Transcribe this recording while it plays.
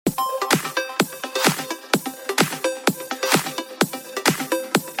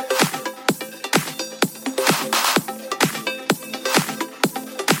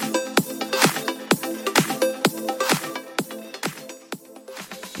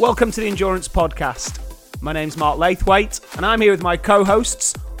Welcome to the Endurance Podcast. My name's Mark Laithwaite, and I'm here with my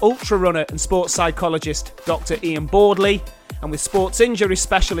co-hosts, ultra runner and sports psychologist Dr. Ian Boardley, and with sports injury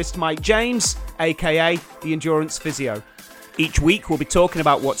specialist Mike James, aka the Endurance Physio. Each week we'll be talking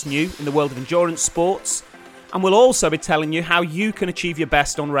about what's new in the world of endurance sports, and we'll also be telling you how you can achieve your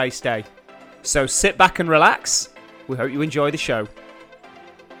best on race day. So sit back and relax. We hope you enjoy the show.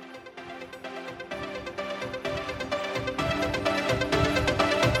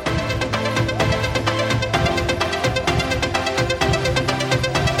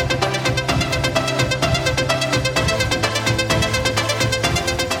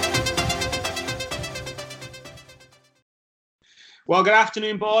 Well, good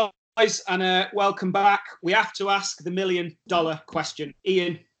afternoon, boys, and welcome back. We have to ask the $1 million question.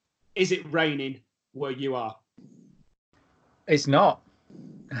 Ian, is it raining where you are? It's not.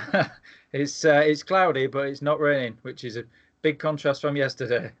 It's cloudy, but it's not raining, which is a big contrast from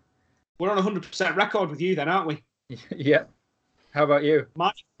yesterday. We're on 100% record with you then, aren't we? Yeah. How about you?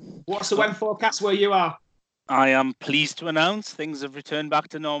 Mike, what's the weather forecast where you are? I am pleased to announce things have returned back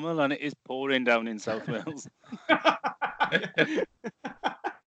to normal and it is pouring down in South Wales.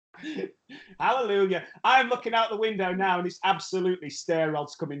 Hallelujah. I'm looking out the window now and it's absolutely stair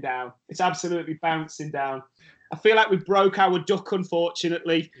rods coming down. It's absolutely bouncing down. I feel like we broke our duck,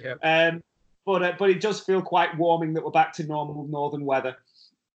 unfortunately. Yep. But it does feel quite warming that we're back to normal northern weather.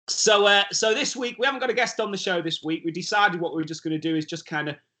 So this week, we haven't got a guest on the show this week. We decided what we were just going to do is just kind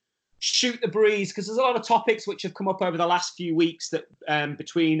of shoot the breeze, because there's a lot of topics which have come up over the last few weeks that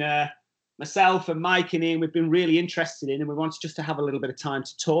between myself and Mike and Ian, we've been really interested in, and we wanted just to have a little bit of time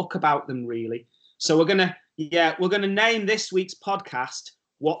to talk about them, really. So we're gonna name this week's podcast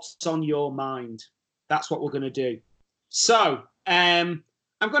 "What's on Your Mind." That's what we're gonna do. So I'm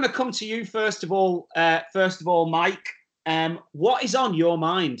gonna come to you first of all, Mike. What is on your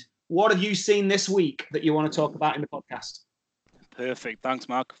mind? What have you seen this week that you want to talk about in the podcast? Perfect. Thanks,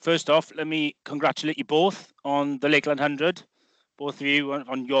 Mark. First off, let me congratulate you both on the Lakeland 100. Both of you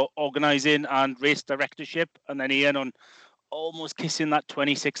on your organising and race directorship, and then Ian on almost kissing that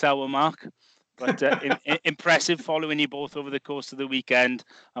 26-hour mark. But impressive following you both over the course of the weekend.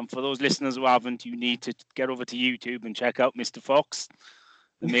 And for those listeners who haven't, you need to get over to YouTube and check out Mr. Fox.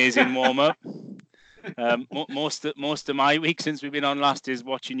 Amazing warm-up. Most of my week since we've been on last is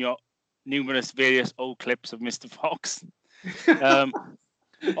watching your numerous various old clips of Mr. Fox.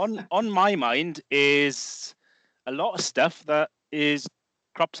 On my mind is a lot of stuff that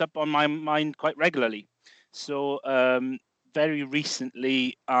crops up on my mind quite regularly. So very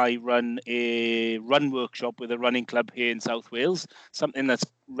recently I run a run workshop with a running club here in South Wales, something that's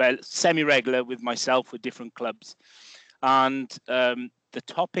semi-regular with myself with different clubs. And the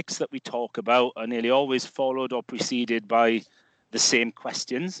topics that we talk about are nearly always followed or preceded by the same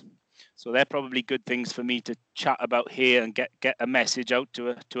questions. So they're probably good things for me to chat about here and get a message out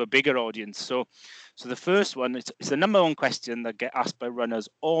to a bigger audience. So the first one, it's the number one question that get asked by runners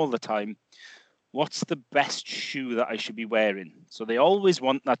all the time. What's the best shoe that I should be wearing? So they always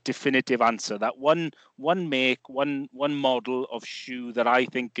want that definitive answer, that one make, one model of shoe that I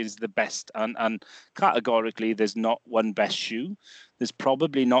think is the best. And categorically, there's not one best shoe. There's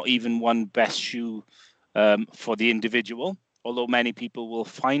probably not even one best shoe for the individual. Although many people will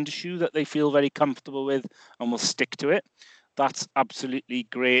find a shoe that they feel very comfortable with and will stick to it. That's absolutely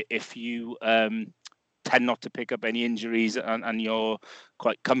great if you tend not to pick up any injuries and you're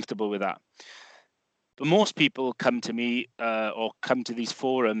quite comfortable with that. But most people come to me or come to these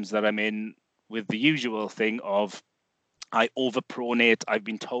forums that I'm in with the usual thing of, I overpronate. I've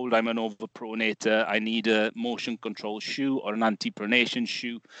been told I'm an overpronator. I need a motion control shoe or an anti-pronation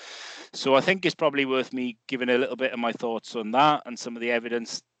shoe. So I think it's probably worth me giving a little bit of my thoughts on that and some of the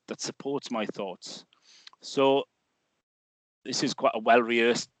evidence that supports my thoughts. So this is quite a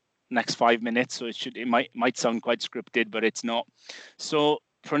well-rehearsed next 5 minutes, so it might sound quite scripted, but it's not. So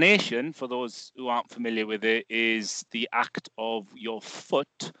pronation, for those who aren't familiar with it, is the act of your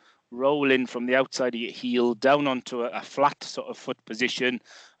foot rolling from the outside of your heel down onto a flat sort of foot position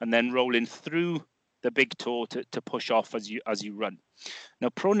and then rolling through the big toe to push off as you run. Now,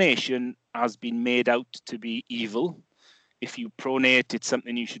 pronation has been made out to be evil. If you pronate, it's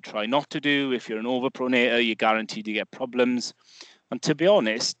something you should try not to do. If you're an overpronator, you're guaranteed to get problems. And to be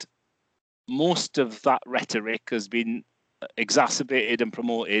honest, most of that rhetoric has been exacerbated and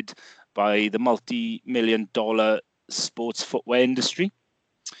promoted by the multi-million-dollar sports footwear industry.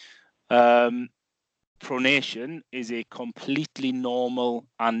 Pronation is a completely normal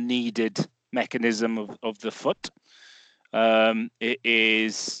and needed mechanism of the foot. It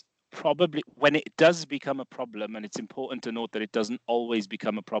is probably when it does become a problem, and it's important to note that it doesn't always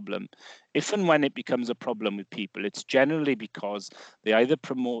become a problem. If and when it becomes a problem with people, it's generally because they either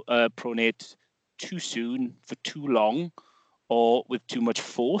pronate too soon, for too long, or with too much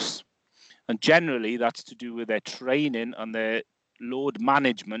force. And generally that's to do with their training and their load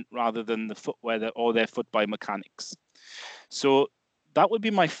management rather than the footwear or their foot biomechanics. So that would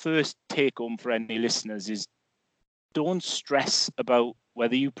be my first take home for any listeners, is don't stress about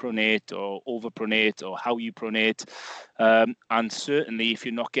whether you pronate or overpronate or how you pronate. And certainly if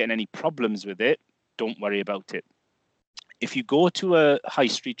you're not getting any problems with it, don't worry about it. If you go to a high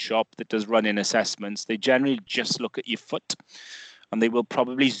street shop that does running assessments, they generally just look at your foot, and they will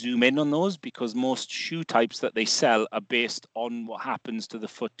probably zoom in on those because most shoe types that they sell are based on what happens to the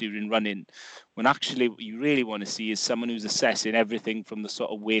foot during running. When actually what you really want to see is someone who's assessing everything from the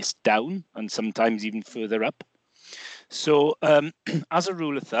sort of waist down and sometimes even further up. So as a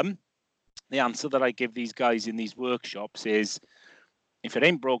rule of thumb, the answer that I give these guys in these workshops is, if it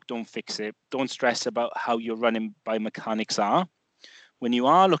ain't broke, don't fix it. Don't stress about how your running biomechanics are. When you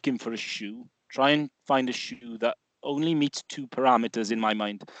are looking for a shoe, try and find a shoe that only meets two parameters in my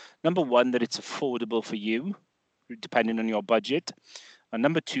mind. Number one, that it's affordable for you, depending on your budget. And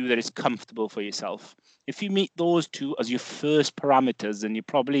number two, that it's comfortable for yourself. If you meet those two as your first parameters, then you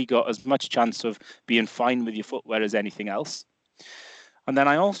probably got as much chance of being fine with your footwear as anything else. And then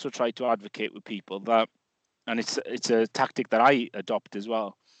I also try to advocate with people that, and it's a tactic that I adopt as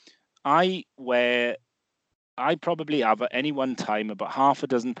well. I probably have at any one time about half a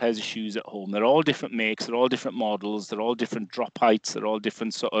dozen pairs of shoes at home. They're all different makes, they're all different models, they're all different drop heights, they're all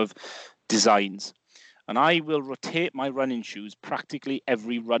different sort of designs. And I will rotate my running shoes practically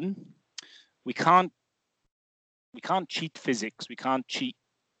every run. We can't cheat physics. We can't cheat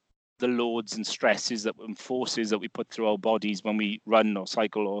the loads and stresses and forces that we put through our bodies when we run or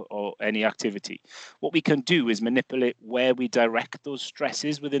cycle or any activity. What we can do is manipulate where we direct those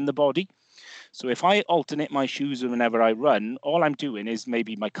stresses within the body. So if I alternate my shoes whenever I run, all I'm doing is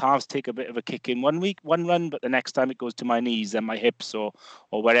maybe my calves take a bit of a kick in one run, but the next time it goes to my knees and my hips or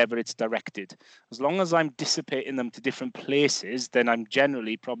wherever it's directed. As long as I'm dissipating them to different places, then I'm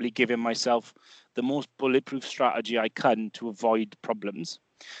generally probably giving myself the most bulletproof strategy I can to avoid problems.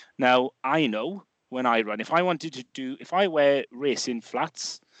 Now, I know when I run, if I wear racing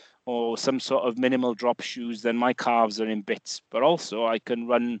flats or some sort of minimal drop shoes, then my calves are in bits, but also I can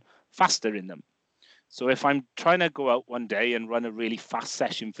run faster in them. So if I'm trying to go out one day and run a really fast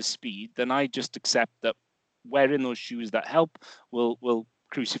session for speed, then I just accept that wearing those shoes that help will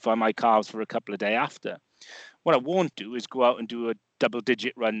crucify my calves for a couple of days after. What I won't do is go out and do a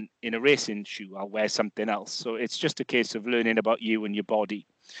double-digit run in a racing shoe. I'll wear something else. So it's just a case of learning about you and your body.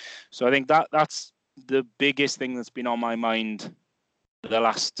 So I think that's the biggest thing that's been on my mind the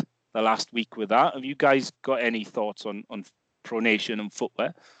last week with that. Have you guys got any thoughts on pronation and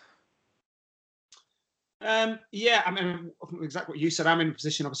footwear? Yeah, I mean, exactly what you said. I'm in a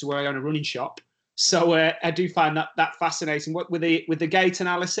position, obviously, where I own a running shop, so I do find that fascinating. What with the gait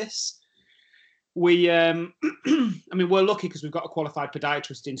analysis, we, I mean, we're lucky because we've got a qualified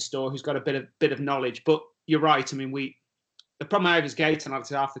podiatrist in store who's got a bit of knowledge. But you're right. I mean, the problem I have is gait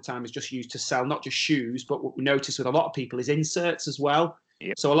analysis half the time is just used to sell not just shoes, but what we notice with a lot of people is inserts as well.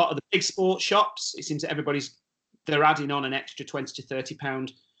 Yep. So a lot of the big sports shops, it seems that they're adding on an extra £20 to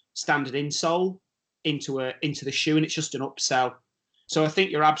 £30 standard insole into the shoe, and it's just an upsell. So I think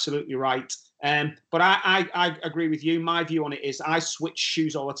you're absolutely right. But I agree with you. My view on it is I switch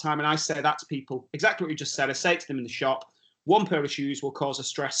shoes all the time, and I say that to people exactly what you just said. I say it to them in the shop. One pair of shoes will cause a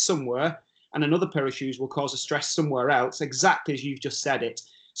stress somewhere, and another pair of shoes will cause a stress somewhere else, exactly as you've just said it.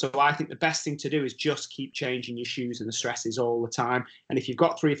 So I think the best thing to do is just keep changing your shoes and the stresses all the time. And if you've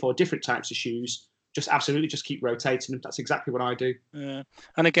got 3 or 4 different types of shoes, just keep rotating them. That's exactly what I do. Yeah.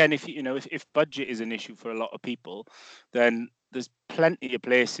 And again, if budget is an issue for a lot of people, then there's plenty of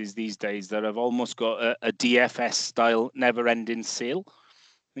places these days that have almost got a DFS style never-ending sale,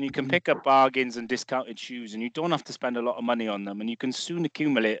 and you can pick up bargains and discounted shoes, and you don't have to spend a lot of money on them, and you can soon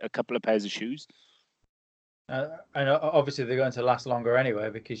accumulate a couple of pairs of shoes. And obviously they're going to last longer anyway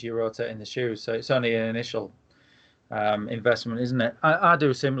because you're rotating the shoes, so it's only an initial investment, isn't it? I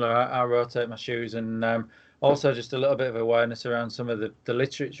do similar. I rotate my shoes, and also just a little bit of awareness around some of the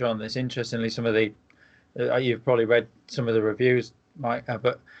literature on this. Interestingly, some of the you've probably read some of the reviews, Mike,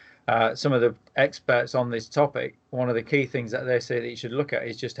 but some of the experts on this topic, one of the key things that they say that you should look at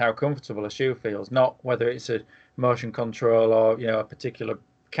is just how comfortable a shoe feels, not whether it's a motion control or a particular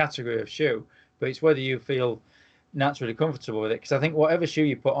category of shoe, but it's whether you feel naturally comfortable with it. Because I think whatever shoe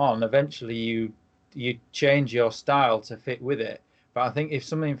you put on, eventually you change your style to fit with it, But I think if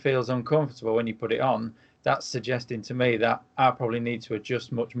something feels uncomfortable when you put it on, that's suggesting to me that I probably need to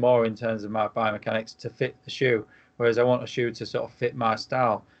adjust much more in terms of my biomechanics to fit the shoe. Whereas I want a shoe to sort of fit my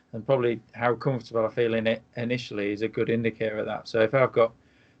style, and probably how comfortable I feel in it initially is a good indicator of that. So if I've got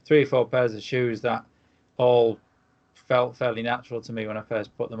 3 or 4 pairs of shoes that all felt fairly natural to me when I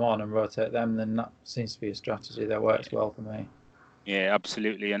first put them on and rotate them, then that seems to be a strategy that works well for me. Yeah,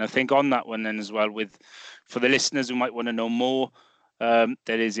 absolutely. And I think on that one then as well, for the listeners who might want to know more,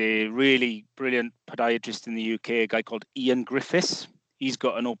 there is a really brilliant podiatrist in the UK, a guy called Ian Griffiths. He's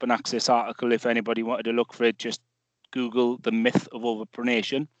got an open access article. If anybody wanted to look for it, just Google The Myth of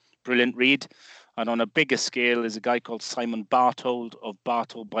Overpronation. Brilliant read. And on a bigger scale, there's a guy called Simon Barthold of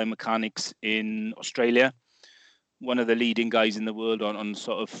Barthold Biomechanics in Australia. One of the leading guys in the world on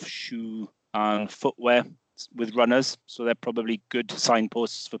sort of shoe and footwear with runners. So they're probably good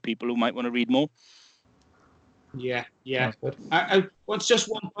signposts for people who might want to read more. Yeah. I want just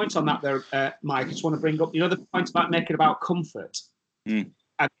one point on that there, Mike. I just want to bring up, the point about making about comfort. And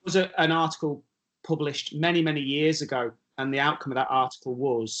there was an article published many, many years ago, and the outcome of that article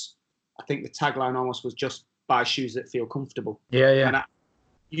was, I think the tagline almost was just buy shoes that feel comfortable. Yeah. And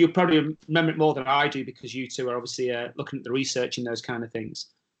you probably remember it more than I do because you two are obviously looking at the research in those kind of things.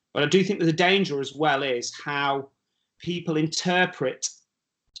 But I do think there's a danger as well is how people interpret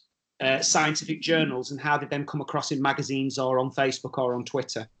scientific journals and how they then come across in magazines or on Facebook or on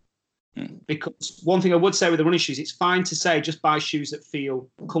Twitter. Because one thing I would say with the running shoes, it's fine to say just buy shoes that feel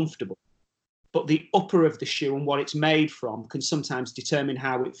comfortable. But the upper of the shoe and what it's made from can sometimes determine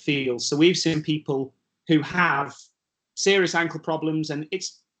how it feels. So we've seen people who have serious ankle problems, and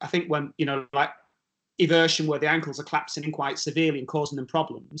it's, I think, when, like eversion where the ankles are collapsing in quite severely and causing them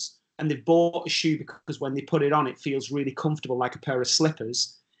problems, and they've bought a shoe because when they put it on, it feels really comfortable, like a pair of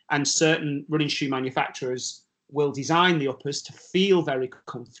slippers. And certain running shoe manufacturers will design the uppers to feel very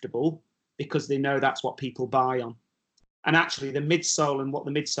comfortable because they know that's what people buy on. And actually, the midsole and what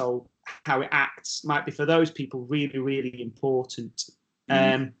the midsole, how it acts, might be for those people really, really important. But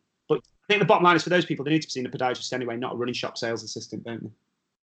I think the bottom line is for those people, they need to be seeing a podiatrist anyway, not a running shop sales assistant, don't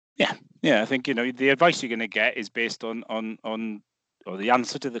they? Yeah. I think the advice you're going to get is based on or the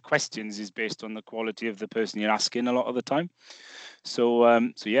answer to the questions is based on the quality of the person you're asking a lot of the time.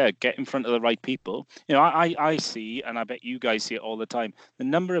 So yeah, get in front of the right people. I see, and I bet you guys see it all the time, the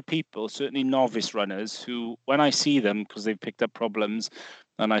number of people, certainly novice runners, who, when I see them because they've picked up problems,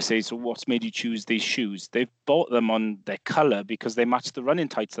 and I say, so what's made you choose these shoes? They've bought them on their color because they match the running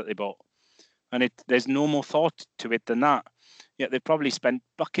tights that they bought. And there's no more thought to it than that. Yet they've probably spent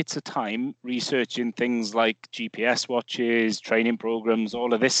buckets of time researching things like GPS watches, training programs,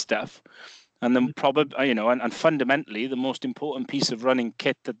 all of this stuff. And then probably, and fundamentally, the most important piece of running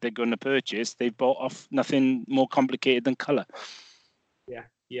kit that they're going to purchase, they've bought off nothing more complicated than color.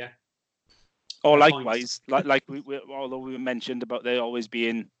 Yeah. Or likewise, like although we mentioned about there always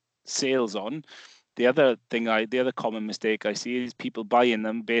being sales on, the other common mistake I see is people buying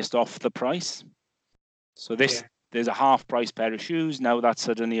them based off the price. So there's a half price pair of shoes. Now that's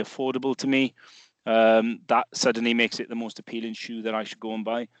suddenly affordable to me. That suddenly makes it the most appealing shoe that I should go and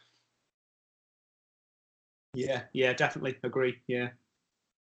buy. Yeah, definitely agree. Yeah.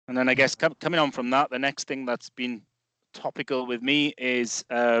 And then I guess coming on from that, the next thing that's been topical with me is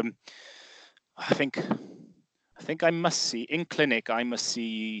I think I must see in clinic. I must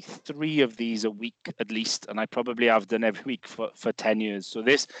see 3 of these a week at least, and I probably have done every week for 10 years. So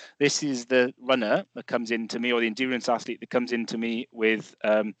this is the runner that comes into me, or the endurance athlete that comes into me with,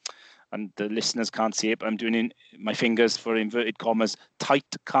 and the listeners can't see it, but I'm doing in my fingers for inverted commas, tight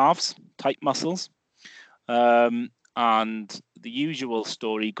calves, tight muscles. And the usual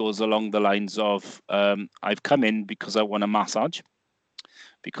story goes along the lines of, I've come in because I want a massage,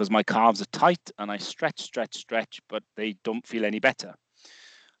 because my calves are tight and I stretch, but they don't feel any better.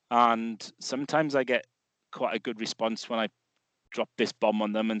 And sometimes I get quite a good response when I drop this bomb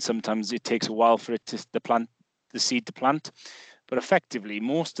on them, and sometimes it takes a while for it the seed to plant. But effectively,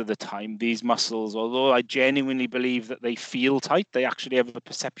 most of the time, these muscles, although I genuinely believe that they feel tight, they actually have a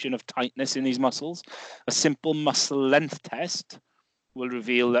perception of tightness in these muscles. A simple muscle length test will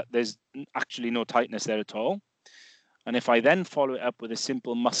reveal that there's actually no tightness there at all. And if I then follow it up with a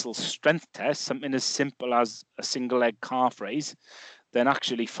simple muscle strength test, something as simple as a single leg calf raise, then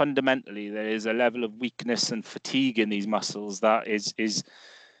actually fundamentally there is a level of weakness and fatigue in these muscles that is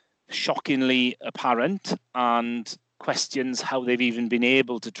shockingly apparent, and questions how they've even been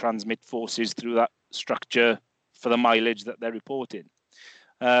able to transmit forces through that structure for the mileage that they're reporting.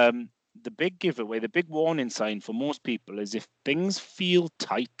 The big giveaway, the big warning sign for most people is if things feel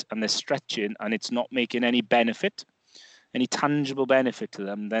tight and they're stretching and it's not making any benefit, any tangible benefit to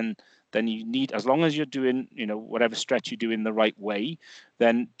them, then you need, as long as you're doing, whatever stretch you do in the right way,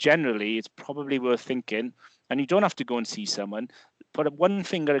 then generally it's probably worth thinking. And you don't have to go and see someone. Put one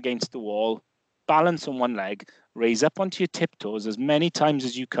finger against the wall, balance on one leg, raise up onto your tiptoes as many times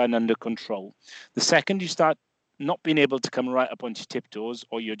as you can under control. The second you start not being able to come right up onto your tiptoes,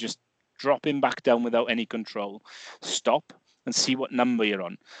 or you're just dropping back down without any control, stop and see what number you're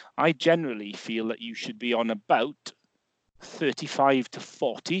on. I generally feel that you should be on about 35 to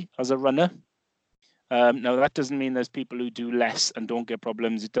 40 as a runner. Now, that doesn't mean there's people who do less and don't get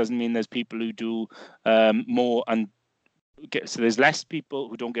problems. It doesn't mean there's people who do more and so there's less people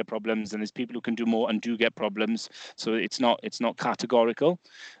who don't get problems, and there's people who can do more and do get problems. So it's not categorical,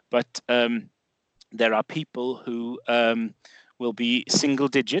 but there are people who will be single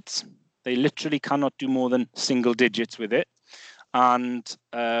digits. They literally cannot do more than single digits with it, and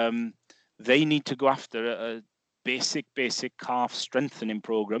they need to go after a basic calf strengthening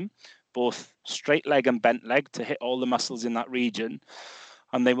program, both straight leg and bent leg, to hit all the muscles in that region.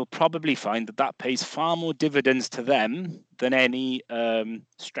 And they will probably find that pays far more dividends to them than any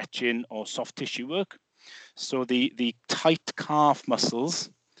stretching or soft tissue work. So the tight calf muscles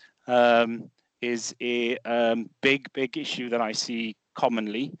is a big issue that I see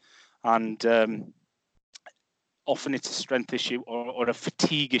commonly, and often it's a strength issue or a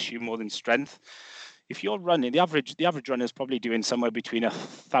fatigue issue more than strength. If you're running, the average runner is probably doing somewhere between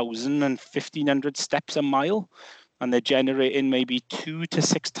 1,000 and 1,500 steps a mile, and they're generating maybe 2 to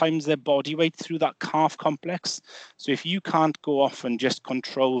 6 times their body weight through that calf complex. So if you can't go off and just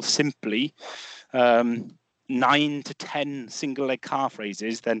control simply 9 to 10 single leg calf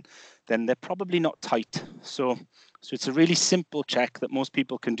raises, then they're probably not tight. So it's a really simple check that most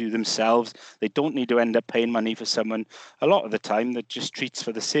people can do themselves. They don't need to end up paying money for someone. A lot of the time, that just treats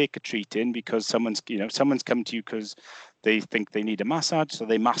for the sake of treating, because someone's come to you because they think they need a massage, so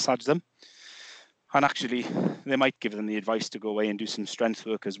they massage them. And actually, they might give them the advice to go away and do some strength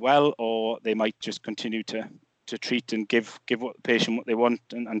work as well, or they might just continue to treat and give the patient what they want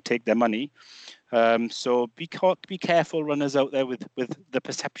and take their money. So be careful, runners out there, with the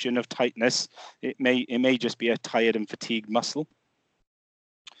perception of tightness. It may just be a tired and fatigued muscle.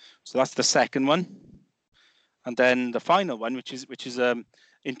 So that's the second one. And then the final one, which is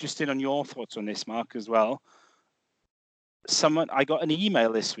interesting on your thoughts on this, Mark, as well. I got an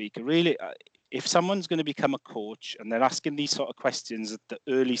email this week. Really, if someone's going to become a coach and they're asking these sort of questions at the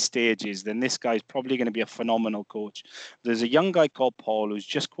early stages, then this guy's probably going to be a phenomenal coach. There's a young guy called Paul who's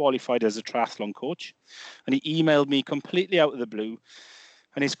just qualified as a triathlon coach, and he emailed me completely out of the blue.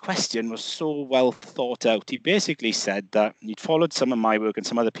 And his question was so well thought out. He basically said that he'd followed some of my work and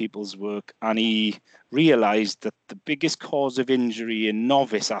some other people's work, and he realized that the biggest cause of injury in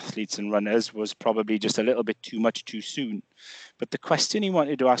novice athletes and runners was probably just a little bit too much too soon. But the question he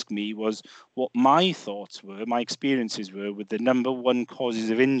wanted to ask me was what my thoughts were, my experiences were with the number one causes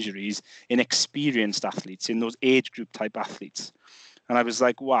of injuries in experienced athletes, in those age group type athletes. And I was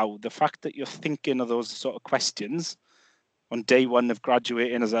like, wow, the fact that you're thinking of those sort of questions on day one of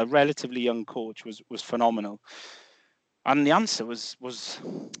graduating as a relatively young coach was phenomenal. And the answer was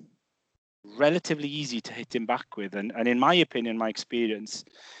relatively easy to hit him back with. And in my opinion, my experience,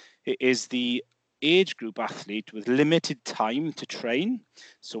 it is the age group athlete with limited time to train.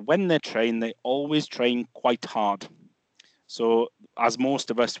 So when they train, they always train quite hard. So as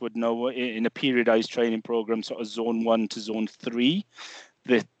most of us would know, in a periodized training program, sort of zone 1 to zone 3,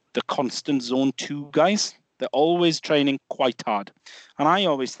 the constant zone 2 guys, they're always training quite hard. And I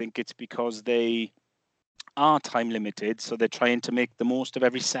always think it's because they are time limited. So they're trying to make the most of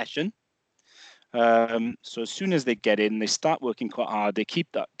every session. So as soon as they get in, they start working quite hard. They keep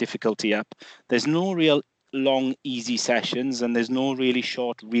that difficulty up. There's no real long, easy sessions, and there's no really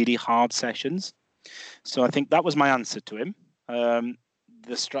short, really hard sessions. So I think that was my answer to him.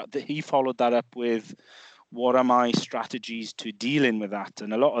 He followed that up with, what are my strategies to dealing with that?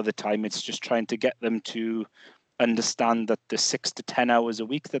 And a lot of the time, it's just trying to get them to understand that the 6 to 10 hours a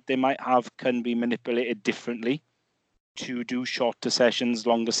week that they might have can be manipulated differently to do shorter sessions,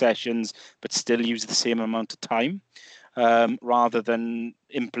 longer sessions, but still use the same amount of time, rather than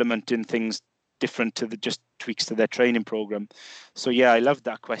implementing things different to just tweaks to their training program. So yeah, I loved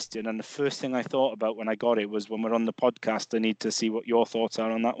that question. And the first thing I thought about when I got it was, when we're on the podcast, I need to see what your thoughts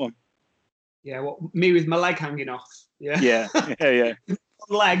are on that one. Yeah, me with my leg hanging off. Yeah.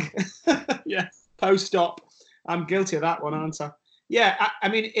 Leg. Yeah, post-op. I'm guilty of that one, aren't I? Yeah, I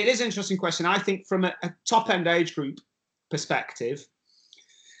mean, it is an interesting question. I think from a top-end age group perspective,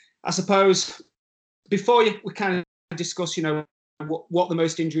 I suppose, before we kind of discuss, what the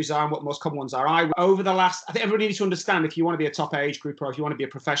most injuries are and what the most common ones are. I think everybody needs to understand, if you want to be a top age group or if you want to be a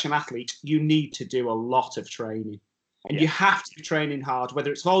professional athlete, you need to do a lot of training. And you have to be training hard,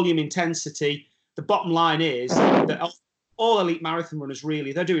 whether it's volume, intensity. The bottom line is that all elite marathon runners,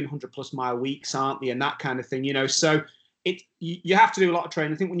 really, they're doing 100+ mile weeks, aren't they? And that kind of thing, you know. So you have to do a lot of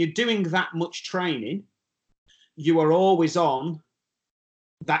training. I think when you're doing that much training, you are always on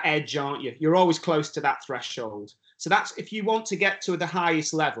that edge, aren't you? You're always close to that threshold. So that's, if you want to get to the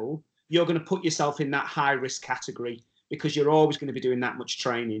highest level, you're going to put yourself in that high risk category, because you're always going to be doing that much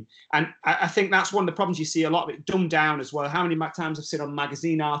training. And I think that's one of the problems. You see a lot of it dumbed down as well. How many times I've seen on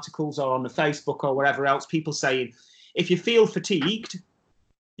magazine articles or on the Facebook or wherever else, people saying, if you feel fatigued,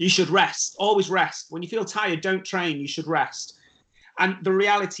 you should rest. Always rest. When you feel tired, don't train. You should rest. And the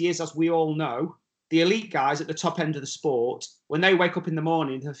reality is, as we all know, the elite guys at the top end of the sport, when they wake up in the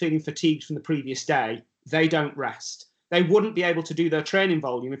morning, they're feeling fatigued from the previous day, they don't rest. They wouldn't be able to do their training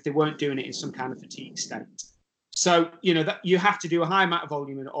volume if they weren't doing it in some kind of fatigue state. So, you know, that you have to do a high amount of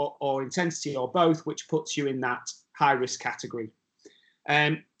volume or intensity or both, which puts you in that high risk category.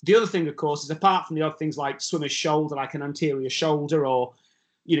 The other thing, of course, is apart from the other things like swimmer's shoulder, like an anterior shoulder, or,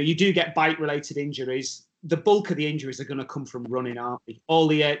 you know, you do get bike related injuries. The bulk of the injuries are going to come from running, aren't they? All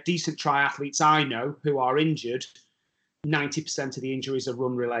the decent triathletes I know who are injured, 90% of the injuries are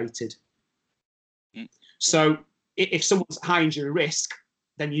run related. So if someone's at high injury risk,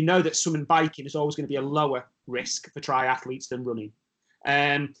 then you know that swimming, biking is always going to be a lower risk for triathletes than running.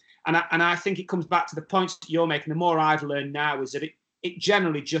 And I think it comes back to the points that you're making. The more I've learned now is that it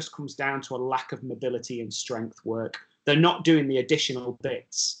generally just comes down to a lack of mobility and strength work. They're not doing the additional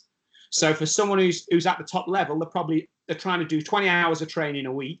bits. So for someone who's at the top level, they're trying to do 20 hours of training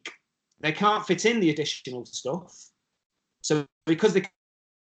a week. They can't fit in the additional stuff. So because they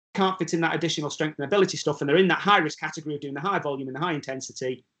can't fit in that additional strength and ability stuff, and they're in that high risk category of doing the high volume and the high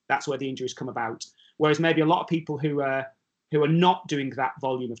intensity, that's where the injuries come about. Whereas maybe a lot of people who are not doing that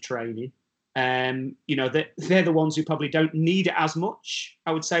volume of training, you know, they're the ones who probably don't need it as much,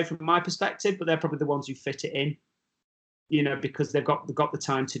 I would say, from my perspective, but they're probably the ones who fit it in, you know, because they've got the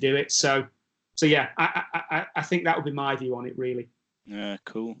time to do it. So yeah, I think that would be my view on it, really. Yeah,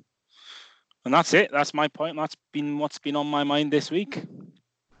 cool. And that's it. That's my point. That's been what's been on my mind this week.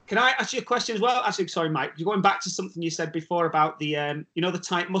 Can I ask you a question as well? Actually, sorry, Mike. You're going back to something you said before about the, you know, the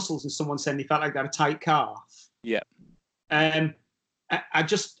tight muscles, and someone saying they felt like they had a tight calf. Yeah. I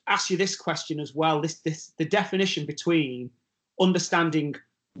just ask you this question as well. The definition between understanding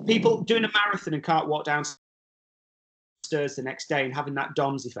people doing a marathon and can't walk downstairs the next day and having that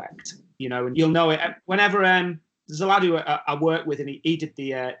DOMS effect, you know, and you'll know it whenever. There's a lad who I work with, and he did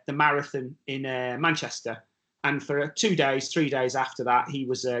the marathon in Manchester. And for 2 days, 3 days after that, he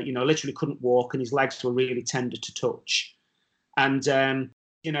was, you know, literally couldn't walk, and his legs were really tender to touch. And,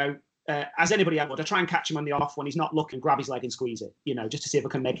 you know, as anybody else would, I try and catch him on the off when he's not looking, grab his leg and squeeze it, you know, just to see if I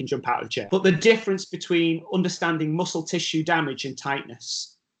can make him jump out of the chair. But the difference between understanding muscle tissue damage and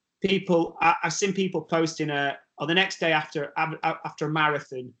tightness, I've seen people posting or the next day after a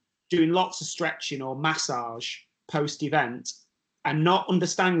marathon, doing lots of stretching or massage post-event and not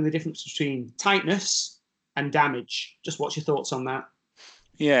understanding the difference between tightness and damage. Just what's your thoughts on that?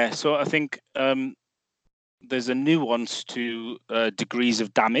 Yeah, so I think there's a nuance to degrees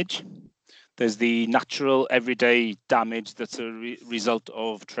of damage. There's the natural everyday damage that's a result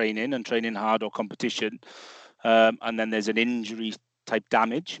of training and training hard or competition. And then there's an injury type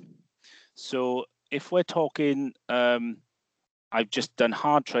damage. So if we're talking, I've just done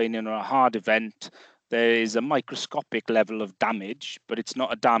hard training or a hard event, there is a microscopic level of damage, but it's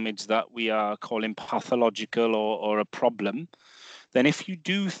not a damage that we are calling pathological or a problem. Then if you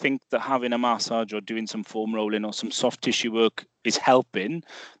do think that having a massage or doing some foam rolling or some soft tissue work is helping,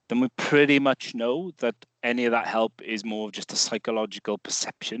 then we pretty much know that any of that help is more of just a psychological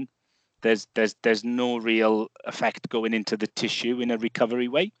perception. There's no real effect going into the tissue in a recovery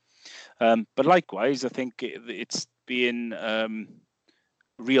way. But likewise, I think it's being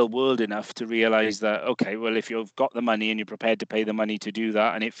real world enough to realize that, okay, well, if you've got the money and you're prepared to pay the money to do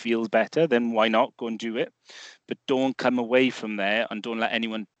that and it feels better, then why not go and do it? But don't come away from there, and don't let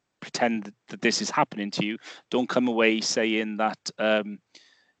anyone pretend that this is happening to you. Don't come away saying that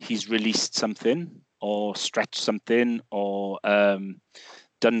he's released something or stretched something or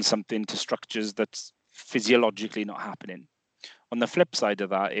done something to structures that's physiologically not happening. On the flip side of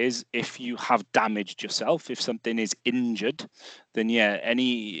that is, if you have damaged yourself, if something is injured, then yeah,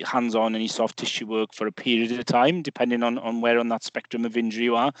 any hands-on, any soft tissue work for a period of time, depending on where on that spectrum of injury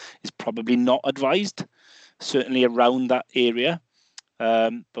you are, is probably not advised, certainly around that area.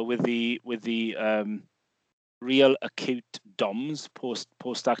 But with the real acute DOMS,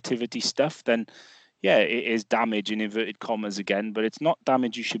 post activity stuff, then yeah, it is damage in inverted commas again, but it's not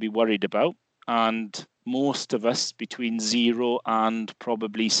damage you should be worried about. And most of us between 0 and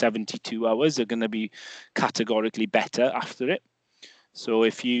probably 72 hours are going to be categorically better after it. So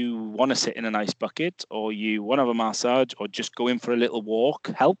if you want to sit in an ice bucket, or you want to have a massage, or just go in for a little walk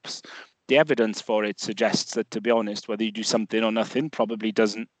helps, the evidence for it suggests that, to be honest, whether you do something or nothing probably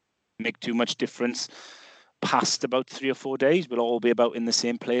doesn't make too much difference past about 3 or 4 days. We'll all be about in the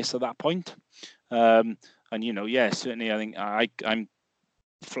same place at that point. And yeah, certainly I think I'm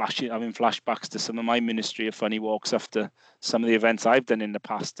having flashbacks to some of my Ministry of Funny walks after some of the events I've done in the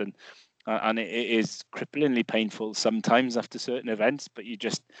past, and it is cripplingly painful sometimes after certain events. But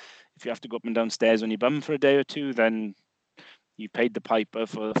if you have to go up and down stairs on your bum for a day or two, then you paid the piper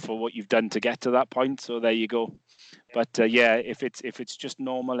for what you've done to get to that point. So there you go. But yeah, if it's just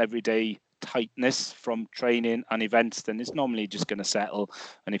normal everyday tightness from training and events, then it's normally just going to settle.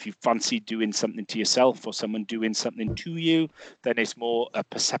 And if you fancy doing something to yourself, or someone doing something to you, then it's more a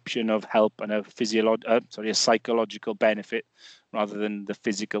perception of help and a psychological benefit rather than the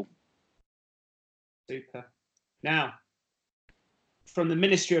physical. Super. Now, from the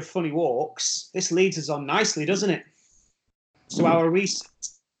Ministry of Funny Walks, this leads us on nicely, doesn't it? So our recent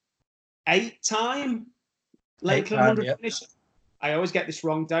 8-time Lakeland 100 finish. I always get this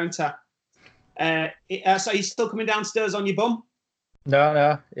wrong, don't I? So you're still coming downstairs on your bum?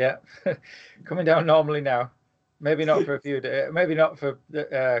 No, yeah. Coming down normally now. Maybe not for a few days, maybe not for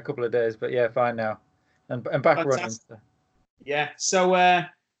a couple of days, but yeah, fine now. And back Fantastic. running. Yeah. So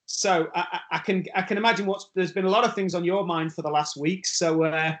I can imagine there's been a lot of things on your mind for the last week.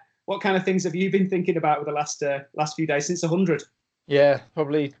 So what kind of things have you been thinking about with the last few days since 100? Yeah,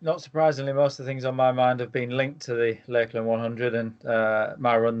 probably not surprisingly, most of the things on my mind have been linked to the Lakeland 100 and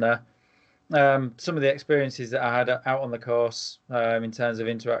my run there. Some of the experiences that I had out on the course in terms of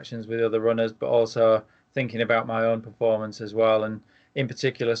interactions with other runners, but also thinking about my own performance as well, and in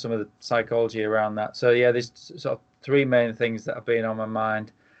particular some of the psychology around that. So yeah, there's sort of 3 main things that have been on my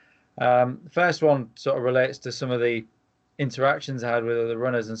mind. The first one sort of relates to some of the interactions I had with other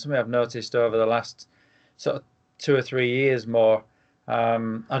runners, and something I've noticed over the last sort of 2 or 3 years more.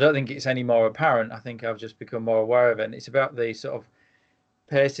 I don't think it's any more apparent. I think I've just become more aware of it. And it's about the sort of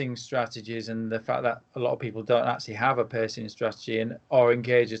pacing strategies and the fact that a lot of people don't actually have a pacing strategy or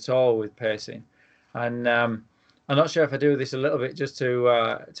engage at all with pacing. And I'm not sure if I do this a little bit just to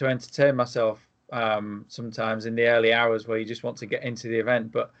entertain myself sometimes in the early hours where you just want to get into the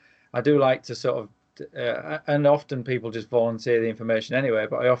event. But I do like to sort of, and often people just volunteer the information anyway,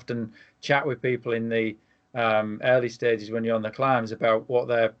 but I often chat with people in the early stages when you're on the climbs about what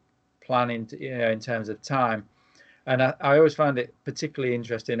they're planning to, in terms of time. And I always find it particularly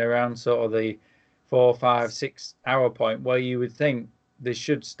interesting around sort of the 4, 5, 6 hour point where you would think there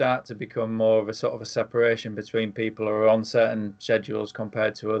should start to become more of a sort of a separation between people who are on certain schedules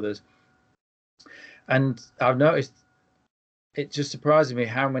compared to others. And I've noticed it just surprises me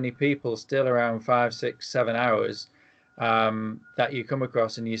how many people still around 5, 6, 7 hours that you come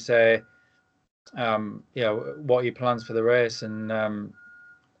across and you say, what are your plans for the race and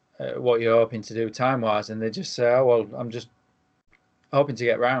what you're hoping to do time-wise, and they just say, oh, well, I'm just hoping to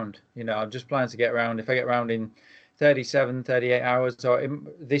get round. I'm just planning to get round. If I get round in 37, 38 hours, or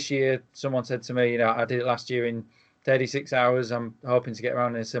this year, someone said to me, I did it last year in 36 hours. I'm hoping to get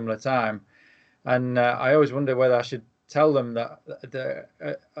around in a similar time. And I always wonder whether I should tell them that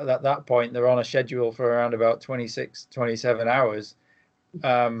at that point they're on a schedule for around about 26, 27 hours.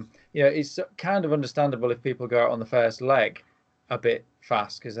 It's kind of understandable if people go out on the first leg a bit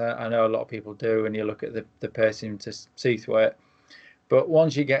fast, because I know a lot of people do, and you look at the pacing to Seathwaite. But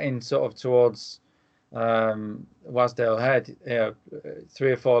once you get in sort of towards Wasdale Head,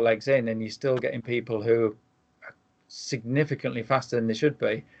 3 or 4 legs in, and you're still getting people who are significantly faster than they should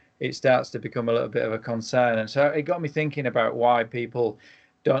be, it starts to become a little bit of a concern. And so it got me thinking about why people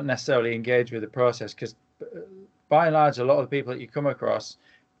don't necessarily engage with the process, because by and large, a lot of the people that you come across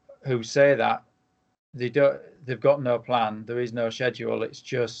who say that, they've got no plan, there is no schedule, it's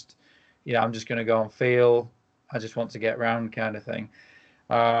just, I'm just going to go and feel, I just want to get round kind of thing.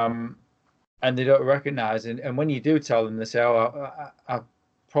 And they don't recognize, and when you do tell them, they say, oh, I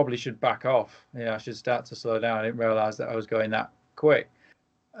probably should back off, I should start to slow down, I didn't realize that I was going that quick.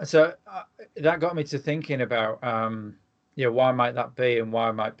 So that got me to thinking about why might that be, and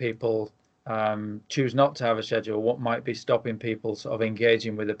why might people choose not to have a schedule? What might be stopping people sort of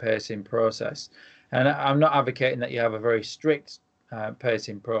engaging with the pacing process? And I'm not advocating that you have a very strict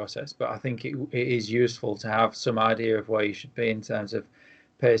pacing process, but I think it is useful to have some idea of where you should be in terms of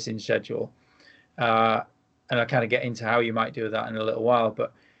pacing schedule. And and I'll kind of get into how you might do that in a little while.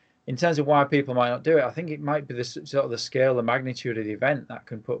 But in terms of why people might not do it, I think it might be the sort of the scale, the magnitude of the event that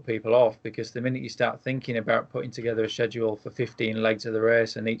can put people off, because the minute you start thinking about putting together a schedule for 15 legs of the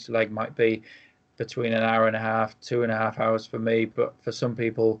race, and each leg might be between an hour and a half, 2.5 hours for me, but for some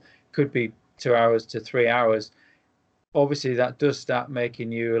people could be 2 hours to 3 hours. Obviously, that does start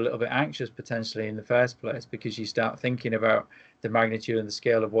making you a little bit anxious potentially in the first place, because you start thinking about the magnitude and the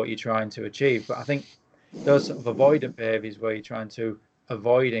scale of what you're trying to achieve. But I think those sort of avoidant behaviors where you're trying to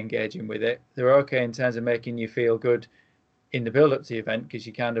avoid engaging with it, they're okay in terms of making you feel good in the build up to the event, because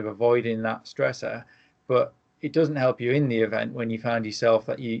you're kind of avoiding that stressor. But it doesn't help you in the event when you find yourself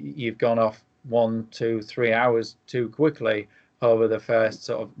that you've gone off 1, 2, 3 hours too quickly over the first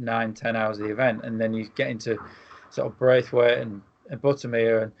sort of 9-10 hours of the event, and then you get into sort of Braithwaite and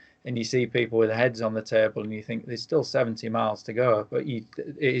Buttermere, and you see people with their heads on the table, and you think there's still 70 miles to go. But it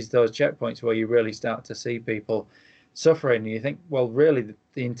is those checkpoints where you really start to see people suffering, and you think, well, really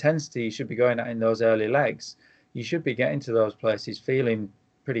the intensity you should be going at in those early legs, you should be getting to those places feeling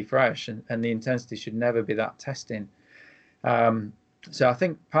pretty fresh, and the intensity should never be that testing. So I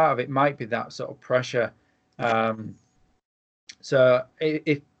think part of it might be that sort of pressure. So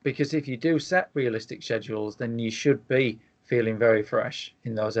because if you do set realistic schedules, then you should be feeling very fresh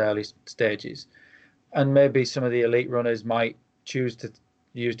in those early stages. And maybe some of the elite runners might choose to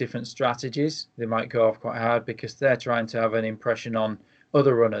use different strategies. They might go off quite hard because they're trying to have an impression on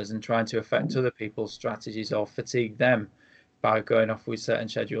other runners and trying to affect other people's strategies or fatigue them by going off with certain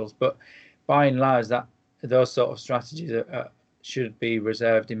schedules. But by and large, those sort of strategies should be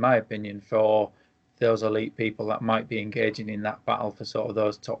reserved, in my opinion, for those elite people that might be engaging in that battle for sort of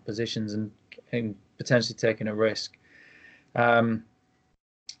those top positions and potentially taking a risk.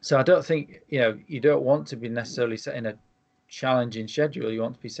 So I don't think, you don't want to be necessarily setting a challenging schedule. You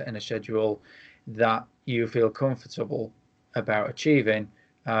want to be setting a schedule that you feel comfortable about achieving,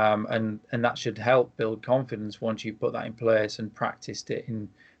 and that should help build confidence once you put that in place and practiced it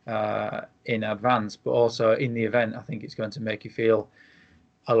in advance. But also in the event, I think it's going to make you feel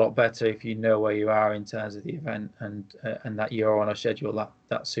a lot better if you know where you are in terms of the event, and that you're on a schedule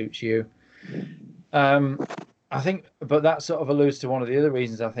that suits you. I think, but that sort of alludes to one of the other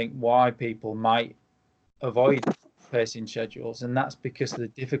reasons I think why people might avoid pacing schedules, and that's because of the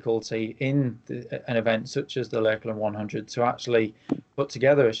difficulty in an event such as the Lakeland 100 to actually put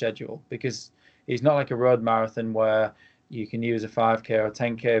together a schedule, because it's not like a road marathon where you can use a 5k or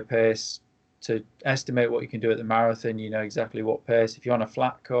 10k pace to estimate what you can do at the marathon. You know exactly what pace. If you're on a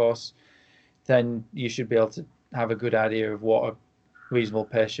flat course, then you should be able to have a good idea of what a reasonable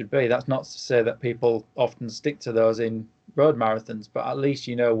pace should be. That's not to say that people often stick to those in road marathons, but at least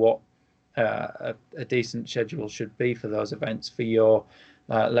you know what a decent schedule should be for those events for your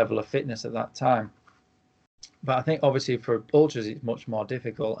level of fitness at that time. But I think obviously for ultras it's much more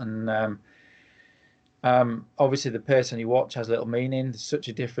difficult, and obviously the pace on your watch has little meaning. There's such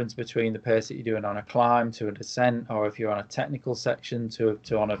a difference between the pace that you're doing on a climb to a descent, or if you're on a technical section to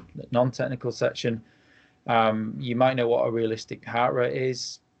on a non-technical section. You might know what a realistic heart rate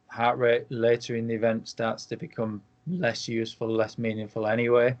is. Heart rate later in the event starts to become less useful, less meaningful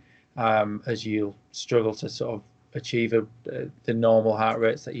anyway, as you'll struggle to sort of achieve the normal heart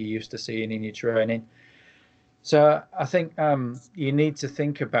rates that you're used to seeing in your training. So I think you need to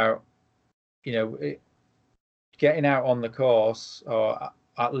think about, getting out on the course, or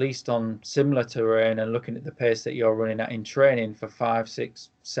at least on similar terrain, and looking at the pace that you're running at in training for 5, 6,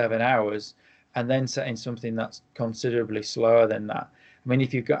 7 hours, and then setting something that's considerably slower than that. I mean,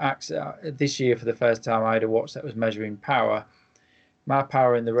 if you've got access, this year for the first time I had a watch that was measuring power. My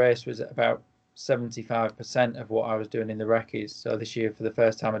power in the race was at about 75% of what I was doing in the recce's. So this year for the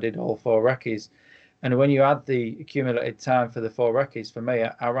first time I did all 4 recce's. And when you add the accumulated time for the 4 recce's, for me,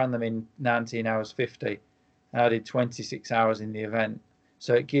 I ran them in 19 hours 50. And I did 26 hours in the event.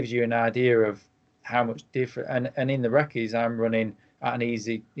 So it gives you an idea of how much different. And in the recce's, I'm running at an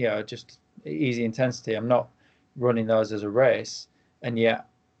easy, just easy intensity. I'm not running those as a race, and yet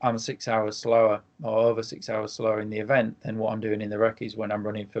I'm 6 hours slower, or over 6 hours slower in the event than what I'm doing in the recce's when I'm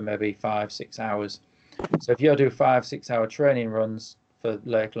running for maybe 5, 6 hours. So if you do 5, 6 hour training runs for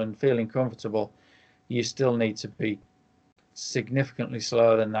Lakeland feeling comfortable, you still need to be significantly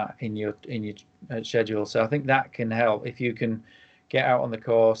slower than that in your schedule. So I think that can help if you can get out on the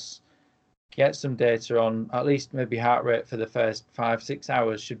course, get some data on at least maybe heart rate for the first 5, 6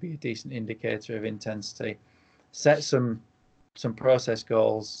 hours should be a decent indicator of intensity. Set some process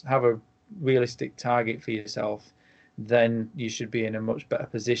goals, have a realistic target for yourself, then you should be in a much better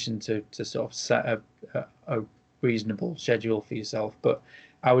position to sort of set a reasonable schedule for yourself. But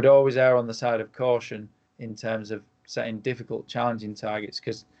I would always err on the side of caution in terms of setting difficult, challenging targets,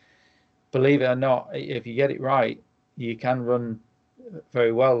 because believe it or not, if you get it right, you can run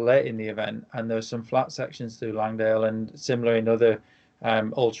very well late in the event. And there's some flat sections through Langdale, and similar in other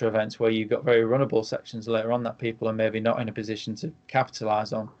ultra events where you've got very runnable sections later on that people are maybe not in a position to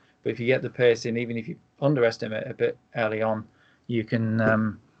capitalize on. But if you get the pace in, even if you underestimate a bit early on, you can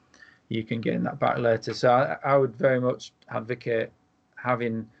gain that back later. So I would very much advocate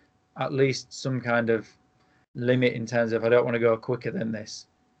having at least some kind of limit in terms of, I don't want to go quicker than this.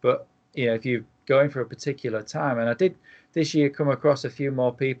 But if you're going for a particular time, and I did this year come across a few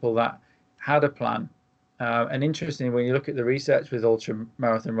more people that had a plan. And interestingly, when you look at the research with ultra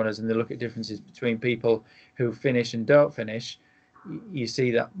marathon runners and they look at differences between people who finish and don't finish, you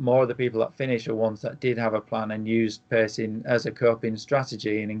see that more of the people that finish are ones that did have a plan and used pacing as a coping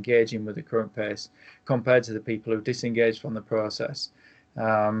strategy and engaging with the current pace, compared to the people who disengaged from the process.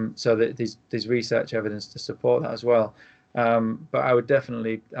 So that there's research evidence to support that as well. But I would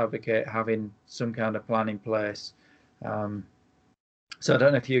definitely advocate having some kind of plan in place. So I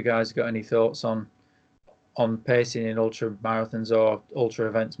don't know if you guys got any thoughts on pacing in ultra marathons or ultra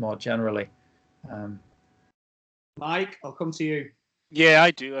events more generally. Mike, I'll come to you. Yeah,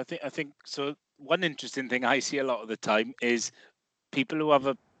 I do. I think so. One interesting thing I see a lot of the time is people who have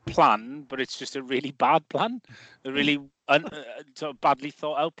a plan, but it's just a really bad plan, a really sort of badly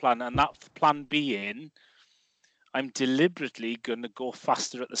thought out plan, and that plan being, I'm deliberately going to go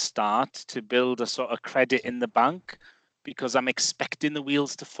faster at the start to build a sort of credit in the bank, because I'm expecting the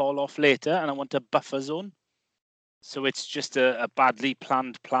wheels to fall off later and I want a buffer zone. So it's just a badly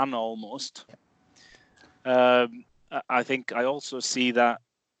planned plan almost. I think I also see that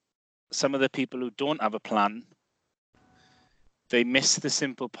some of the people who don't have a plan, they miss the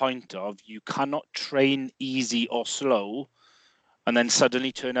simple point of, you cannot train easy or slow and then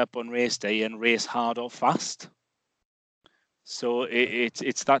suddenly turn up on race day and race hard or fast. So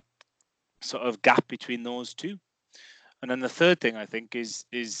it's that sort of gap between those two. And then the third thing I think is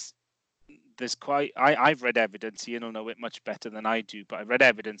there's I've read evidence, you'll know it much better than I do, but I've read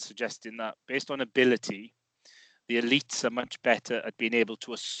evidence suggesting that based on ability, the elites are much better at being able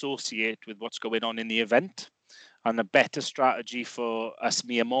to associate with what's going on in the event. And a better strategy for us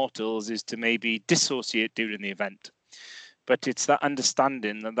mere mortals is to maybe dissociate during the event. But it's that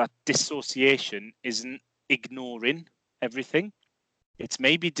understanding that dissociation isn't ignoring everything. It's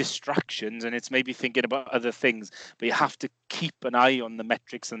maybe distractions and it's maybe thinking about other things, but you have to keep an eye on the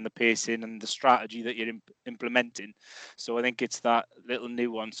metrics and the pacing and the strategy that you're implementing. So I think it's that little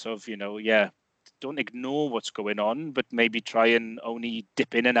nuance of, don't ignore what's going on, but maybe try and only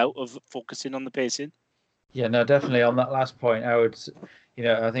dip in and out of focusing on the pacing. Yeah, no, definitely on that last point, I would,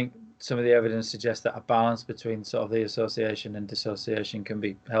 I think some of the evidence suggests that a balance between sort of the association and dissociation can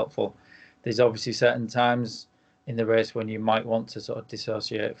be helpful. There's obviously certain times in the race when you might want to sort of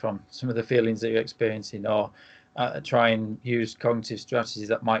dissociate from some of the feelings that you're experiencing, or try and use cognitive strategies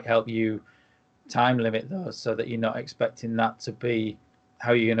that might help you time limit those, so that you're not expecting that to be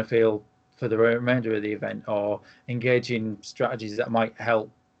how you're going to feel for the remainder of the event, or engage in strategies that might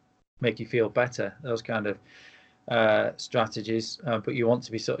help make you feel better, those kind of strategies. But you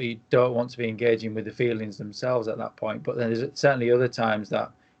don't want to be engaging with the feelings themselves at that point. But then there's certainly other times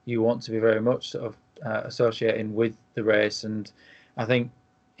that you want to be very much sort of associating with the race. And I think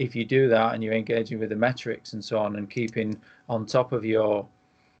if you do that and you're engaging with the metrics and so on, and keeping on top of your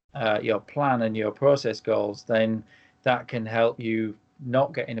plan and your process goals, then that can help you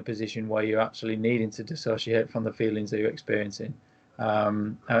not get in a position where you're actually needing to dissociate from the feelings that you're experiencing.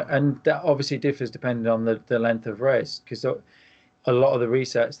 And that obviously differs depending on the length of race, because a lot of the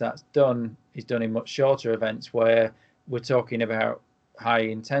research that's done is done in much shorter events, where we're talking about high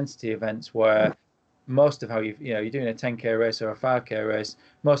intensity events where most of how you're doing a 10k race or a 5k race,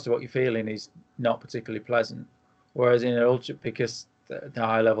 most of what you're feeling is not particularly pleasant. Whereas in an ultra, because the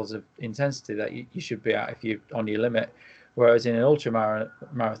high levels of intensity that you should be at if you're on your limit, whereas in an ultra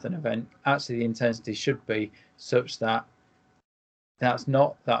marathon event, actually the intensity should be such that that's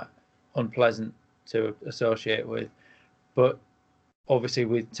not that unpleasant to associate with. But obviously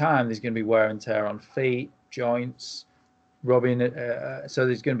with time, there's going to be wear and tear on feet, joints, rubbing. So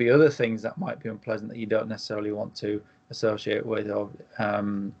there's going to be other things that might be unpleasant that you don't necessarily want to associate with, or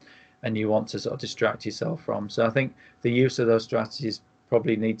and you want to sort of distract yourself from. So I think the use of those strategies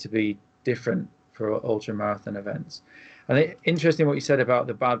probably need to be different for ultra marathon events. And interesting what you said about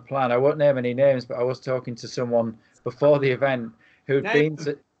the bad plan. I won't name any names, but I was talking to someone before the event who'd been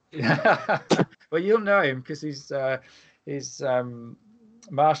to. Well, you'll know him because he's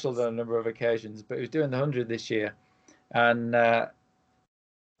marshaled on a number of occasions, but he was doing the 100 this year, and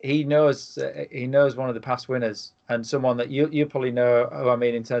he knows one of the past winners, and someone that you probably know who I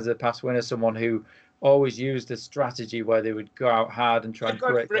mean in terms of the past winners, someone who always used a strategy where they would go out hard and try and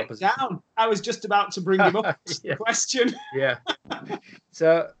break the opposition down. I was just about to bring him up. Yeah. Question. Yeah.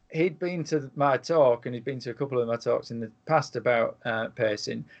 So he'd been to my talk, and he'd been to a couple of my talks in the past about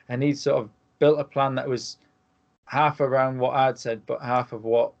pacing, and he'd sort of built a plan that was half around what I'd said, but half of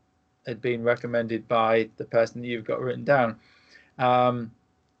what had been recommended by the person that you've got written down. And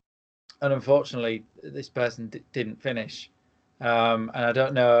unfortunately, this person didn't finish. And I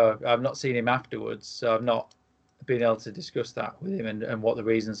don't know, I've not seen him afterwards, so I've not been able to discuss that with him and what the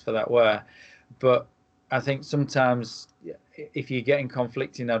reasons for that were. But I think sometimes if you're getting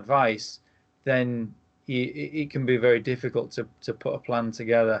conflicting advice, then it can be very difficult to put a plan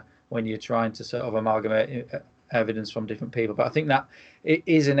together when you're trying to sort of amalgamate evidence from different people. But I think that it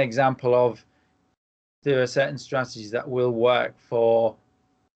is an example of there are certain strategies that will work for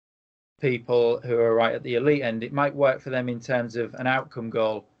people who are right at the elite end. It might work for them in terms of an outcome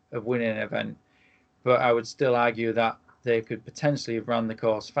goal of winning an event, but I would still argue that they could potentially have run the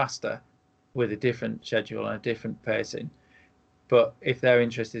course faster with a different schedule and a different pacing. But if they're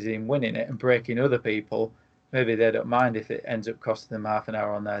interested in winning it and breaking other people, maybe they don't mind if it ends up costing them half an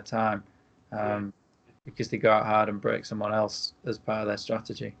hour on their time, because they go out hard and break someone else as part of their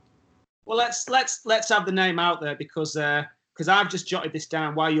strategy. Well, let's have the name out there, because I've just jotted this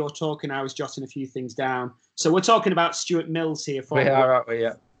down while you're talking. I was jotting a few things down. So we're talking about Stuart Mills here. We are, aren't we?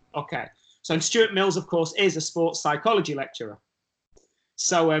 Yeah. Okay. So Stuart Mills, of course, is a sports psychology lecturer.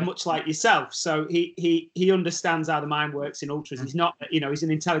 So much like yourself. So he understands how the mind works in ultras. He's not, he's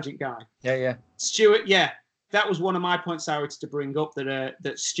an intelligent guy. Yeah. Stuart, that was one of my points I wanted to bring up,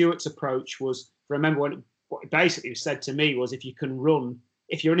 that Stuart's approach was, remember what he basically said to me was, if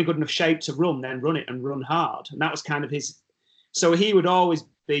you're in a good enough shape to run, then run it and run hard. And that was kind of his. So he would always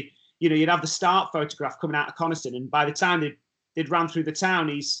be, you'd have the start photograph coming out of Coniston, and by the time they'd ran through the town,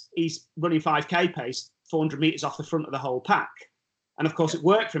 he's running 5K pace, 400 meters off the front of the whole pack. And of course, it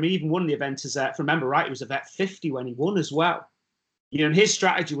worked for him. He even won the event if I remember right, it was a vet 50 when he won as well. And his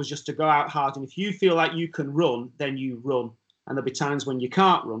strategy was just to go out hard. And if you feel like you can run, then you run. And there'll be times when you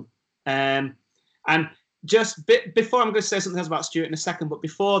can't run. And just before, I'm going to say something else about Stuart in a second, but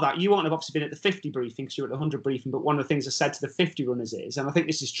before that, you won't have obviously been at the 50 briefing because you were at the 100 briefing, but one of the things I said to the 50 runners is, and I think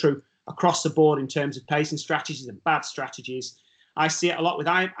this is true across the board in terms of pacing strategies and bad strategies, I see it a lot with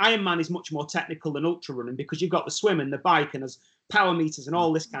Ironman is much more technical than ultra running, because you've got the swim and the bike and there's power meters and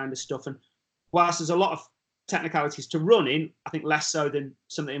all this kind of stuff. And whilst there's a lot of technicalities to running, I think less so than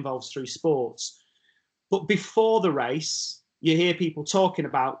something that involves through sports. But before the race, you hear people talking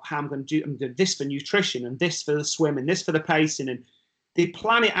about how I'm going to do this for nutrition and this for the swim and this for the pacing, and they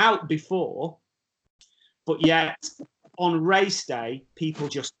plan it out before. But yet on race day, people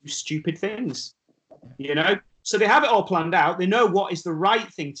just do stupid things, So they have it all planned out. They know what is the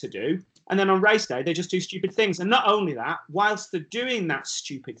right thing to do. And then on race day, they just do stupid things. And not only that, whilst they're doing that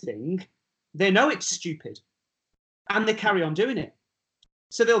stupid thing, they know it's stupid and they carry on doing it.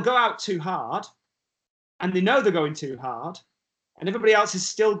 So they'll go out too hard and they know they're going too hard, and everybody else is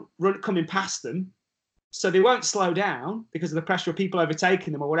still coming past them. So they won't slow down because of the pressure of people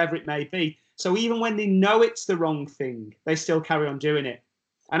overtaking them or whatever it may be. So even when they know it's the wrong thing, they still carry on doing it.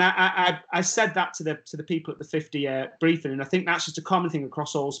 And I said that to the people at the 50 briefing, and I think that's just a common thing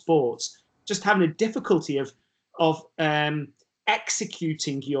across all sports, just having a difficulty of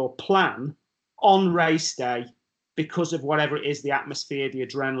executing your plan on race day because of whatever it is, the atmosphere, the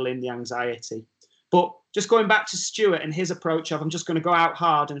adrenaline, the anxiety. But just going back to Stuart and his approach of, I'm just going to go out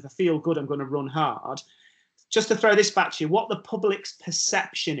hard, and if I feel good, I'm going to run hard. Just to throw this back to you, what the public's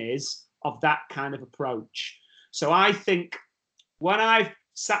perception is of that kind of approach. So I think when I've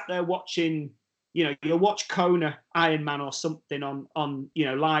sat there watching, you'll watch Kona Ironman or something on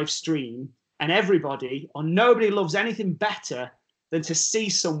live stream, and everybody or nobody loves anything better than to see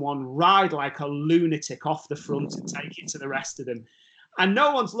someone ride like a lunatic off the front and take it to the rest of them. And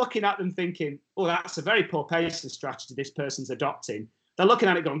no one's looking at them thinking, oh, that's a very poor pacing strategy this person's adopting. They're looking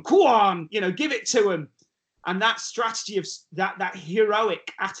at it going, go on, give it to them. And that strategy of that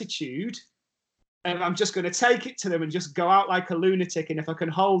heroic attitude, and I'm just going to take it to them and just go out like a lunatic. And if I can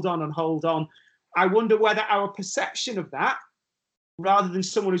hold on, I wonder whether our perception of that, rather than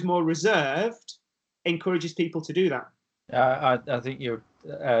someone who's more reserved, encourages people to do that. I think you're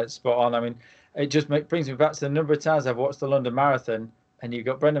spot on. I mean, it just brings me back to the number of times I've watched the London Marathon, and you've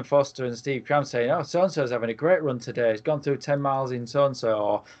got Brendan Foster and Steve Cram saying, oh, so-and-so's having a great run today. He's gone through 10 miles in so-and-so,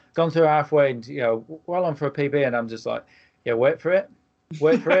 or gone through halfway and, well on for a PB. And I'm just like, yeah, wait for it.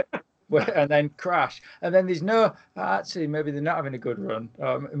 and then crash. And then there's no, actually, maybe they're not having a good run.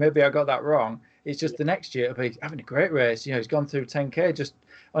 Maybe I got that wrong. It's just the next year it'll be having a great race. He's gone through 10K, just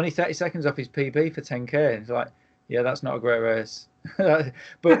only 30 seconds off his PB for 10K. It's like, yeah, that's not a great race.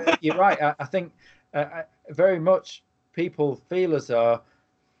 But you're right. I think very much people feel as though,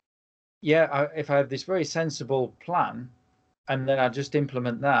 if I have this very sensible plan and then I just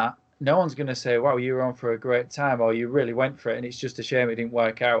implement that, no one's going to say, wow, you were on for a great time, or you really went for it and it's just a shame it didn't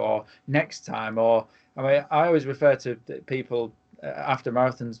work out, or next time. Or I always refer to people after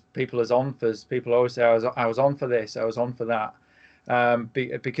marathons, people as on-fors. People always say, I was on for this, I was on for that.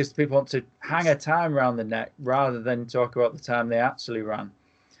 Because people want to hang a time around the neck rather than talk about the time they actually ran.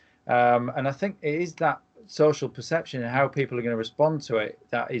 And I think it is that social perception and how people are going to respond to it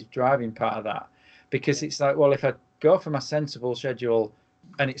that is driving part of that. Because it's like, well, if I go for my sensible schedule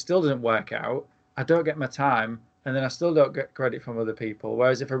and it still doesn't work out, I don't get my time, and then I still don't get credit from other people.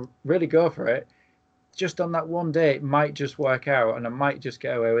 Whereas if I really go for it, just on that one day, it might just work out and I might just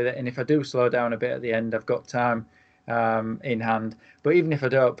get away with it. And if I do slow down a bit at the end, I've got time in hand. But even if I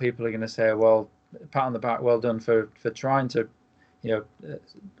don't, people are going to say, well, pat on the back, well done for trying to,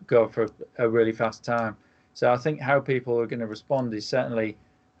 go for a really fast time. So I think how people are going to respond is certainly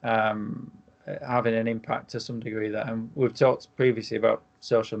having an impact to some degree there. And we've talked previously about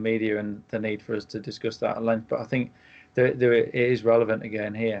social media and the need for us to discuss that at length, but I think it is relevant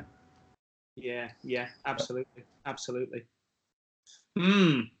again here. Yeah, absolutely.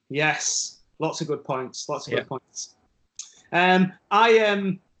 Yes, lots of good points. Good points.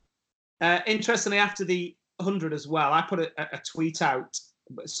 I interestingly, after the 100 as well, I put a tweet out.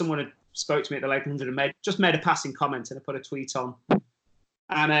 Someone had spoke to me at the Lakeland 100 and made a passing comment, and I put a tweet on,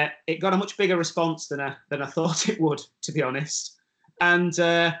 and it got a much bigger response than I thought it would, to be honest. And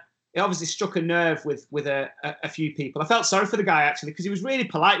it obviously struck a nerve with a few people. I felt sorry for the guy actually, because he was really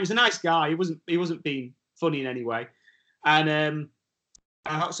polite. He was a nice guy. He wasn't being funny in any way. And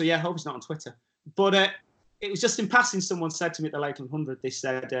I hope he's not on Twitter. But it was just in passing. Someone said to me at the Lakeland 100, they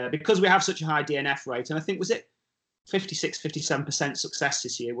said because we have such a high DNF rate, and I think was it 56-57% success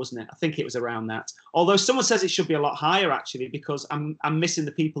this year, wasn't it? I think it was around that. Although someone says it should be a lot higher actually, because I'm missing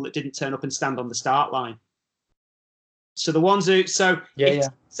the people that didn't turn up and stand on the start line. So the ones who, if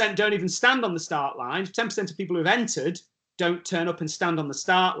 10% don't even stand on the start line, 10% of people who've entered don't turn up and stand on the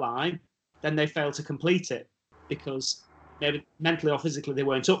start line, then they fail to complete it because maybe mentally or physically they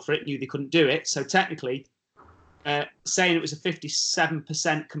weren't up for it, knew they couldn't do it. So technically, saying it was a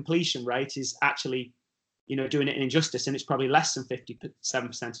 57% completion rate is actually, doing it an injustice, and it's probably less than 57%.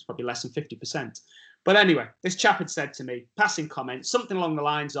 It's probably less than 50%. But anyway, this chap had said to me, passing comment, something along the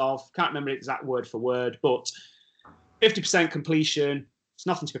lines of, can't remember the exact word for word, but 50% completion, it's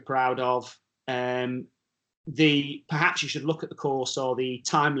nothing to be proud of. Perhaps you should look at the course or the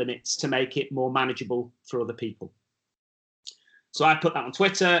time limits to make it more manageable for other people. So I put that on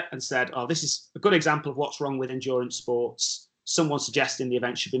Twitter and said, this is a good example of what's wrong with endurance sports. Someone suggesting the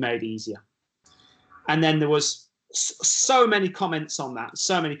event should be made easier. And then there was so many comments on that,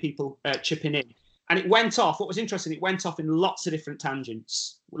 so many people chipping in. And it went off. What was interesting, it went off in lots of different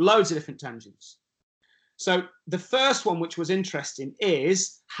tangents, loads of different tangents. So the first one, which was interesting,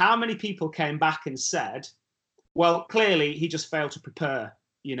 is how many people came back and said, well, clearly he just failed to prepare.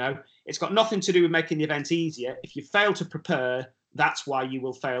 It's got nothing to do with making the event easier. If you fail to prepare, that's why you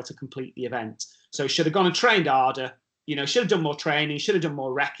will fail to complete the event. So should have gone and trained harder, should have done more training, should have done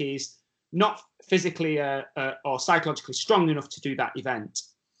more recce's, not physically or psychologically strong enough to do that event.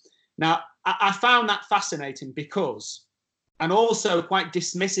 Now, I found that fascinating because, and also quite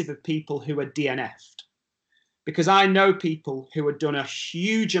dismissive of people who are DNF'd. Because I know people who had done a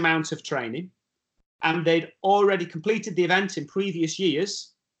huge amount of training and they'd already completed the event in previous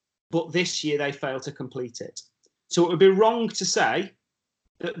years, but this year they failed to complete it. So it would be wrong to say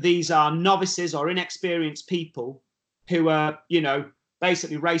that these are novices or inexperienced people who are,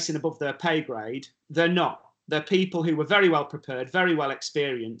 basically racing above their pay grade. They're not. They're people who were very well prepared, very well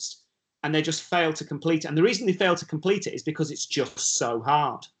experienced, and they just failed to complete it. And the reason they failed to complete it is because it's just so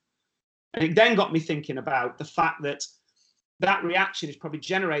hard. And it then got me thinking about the fact that reaction is probably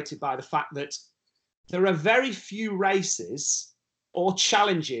generated by the fact that there are very few races or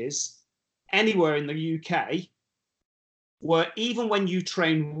challenges anywhere in the UK where even when you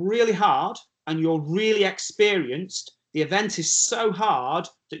train really hard and you're really experienced, the event is so hard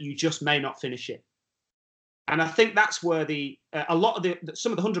that you just may not finish it. And I think that's where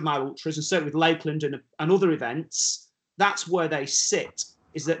some of the 100-mile ultras, and certainly with Lakeland and other events, that's where they sit.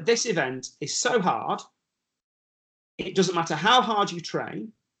 Is that this event is so hard, it doesn't matter how hard you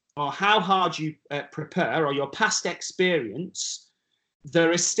train or how hard you prepare or your past experience,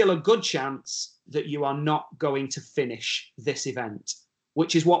 there is still a good chance that you are not going to finish this event,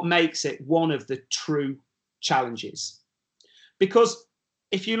 which is what makes it one of the true challenges. Because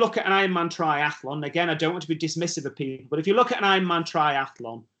if you look at an Ironman triathlon, again, I don't want to be dismissive of people, but if you look at an Ironman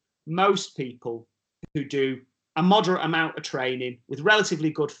triathlon, most people who do a moderate amount of training with relatively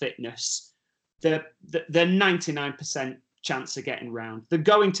good fitness, they're 99% chance of getting round. They're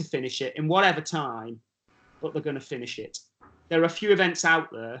going to finish it in whatever time, but they're going to finish it. There are a few events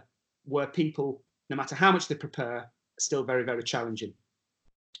out there where people, no matter how much they prepare, are still very, very challenging.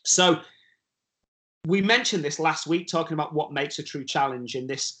 So we mentioned this last week, talking about what makes a true challenge, and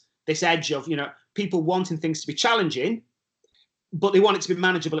this edge of, people wanting things to be challenging, but they want it to be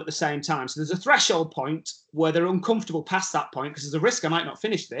manageable at the same time. So there's a threshold point where they're uncomfortable past that point because there's a risk I might not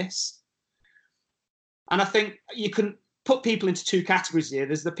finish this. And I think you can put people into two categories here.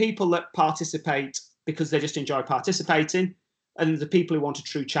 There's the people that participate because they just enjoy participating, and the people who want a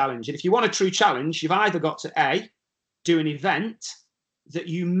true challenge. And if you want a true challenge, you've either got to A, do an event that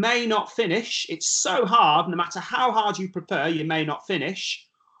you may not finish. It's so hard, no matter how hard you prepare, you may not finish.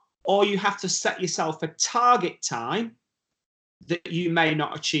 Or you have to set yourself a target time that you may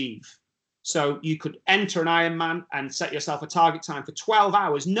not achieve. So you could enter an Ironman and set yourself a target time for 12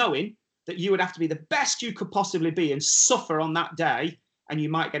 hours, knowing that you would have to be the best you could possibly be and suffer on that day, and you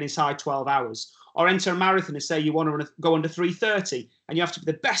might get inside 12 hours. Or enter a marathon and say you want to go under 3:30, and you have to be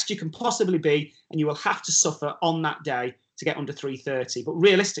the best you can possibly be, and you will have to suffer on that day to get under 3:30. But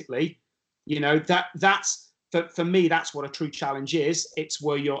realistically, that's for me, that's what a true challenge is. It's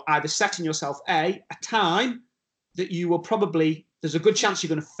where you're either setting yourself a time that you will probably, there's a good chance you're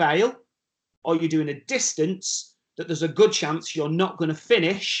going to fail, or you're doing a distance that there's a good chance you're not going to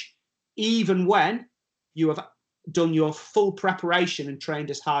finish, even when you have done your full preparation and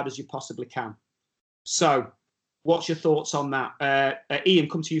trained as hard as you possibly can. So what's your thoughts on that? Ian,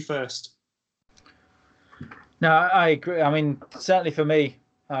 come to you first. No, I agree. I mean, certainly for me,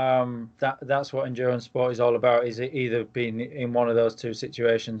 that's what endurance sport is all about, is it either being in one of those two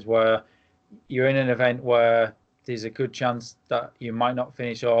situations where you're in an event where there's a good chance that you might not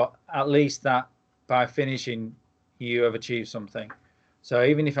finish, or at least that by finishing you have achieved something. So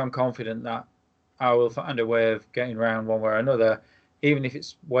even if I'm confident that I will find a way of getting around one way or another, even if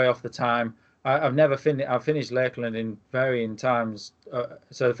it's way off the time, I've never finished. I've finished Lakeland in varying times.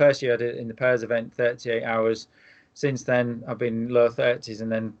 So the first year I did it in the pairs event, 38 hours. Since then, I've been low 30s,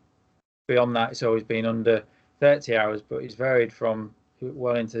 and then beyond that, it's always been under 30 hours. But it's varied from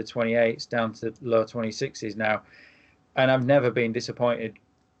well into the 28s down to low 26s now, and I've never been disappointed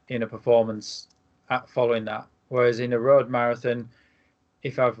in a performance following that. Whereas in a road marathon,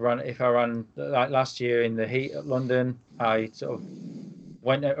 if I ran like last year in the heat at London, I sort of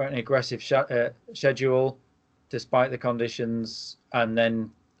went at an aggressive schedule despite the conditions, and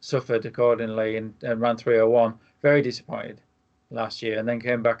then suffered accordingly and ran 3:01. Very disappointed last year, and then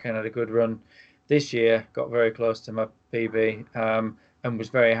came back and had a good run this year, got very close to my PB, and was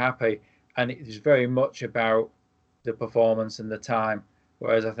very happy. And it was very much about the performance and the time,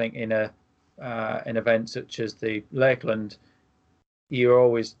 whereas I think in an event such as the Lakeland, you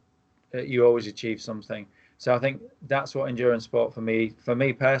always achieve something. So I think that's what endurance sport for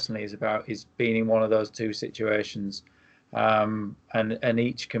me personally is about, is being in one of those two situations, and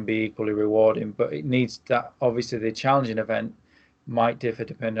each can be equally rewarding. But it needs that, obviously the challenging event might differ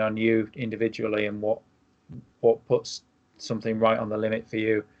depending on you individually and what puts something right on the limit for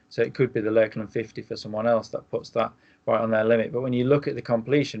you. So it could be the Lakeland 50 for someone else that puts that right on their limit. But when you look at the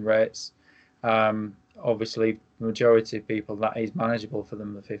completion rates, obviously the majority of people, that is manageable for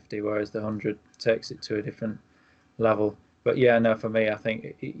them, the 50, whereas the 100 takes it to a different level. But yeah, no, for me, I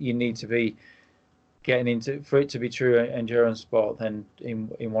think you need to be getting into, for it to be true endurance sport, then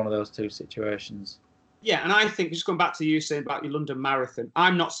in one of those two situations. Yeah, and I think, just going back to you saying about your London Marathon,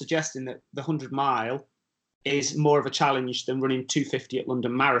 I'm not suggesting that the 100 mile is more of a challenge than running 250 at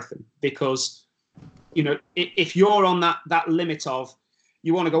London Marathon, because if you're on that limit of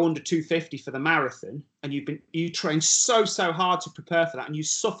you want to go under 250 for the marathon, and you train so hard to prepare for that, and you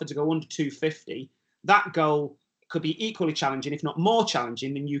suffer to go under 250, that goal could be equally challenging, if not more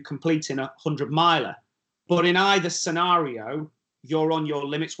challenging, than you completing a 100 miler. But in either scenario, you're on your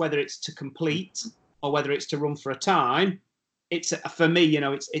limits, whether it's to complete or whether it's to run for a time. It's, for me,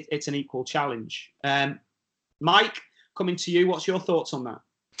 it's an equal challenge. Mike, coming to you, what's your thoughts on that?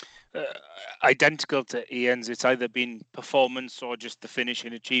 Identical to Ian's. It's either been performance or just the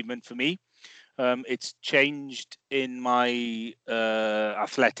finishing achievement for me. It's changed in my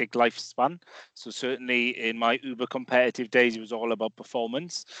athletic lifespan. So certainly in my uber competitive days, it was all about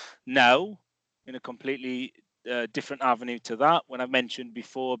performance. Now, in a completely different avenue to that. When I mentioned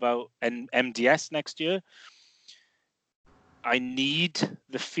before about MDS next year, I need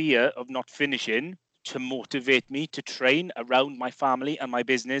the fear of not finishing to motivate me to train around my family and my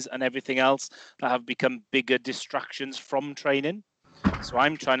business and everything else that have become bigger distractions from training. So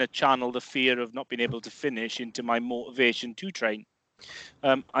I'm trying to channel the fear of not being able to finish into my motivation to train.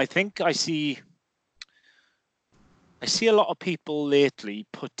 I think I see a lot of people lately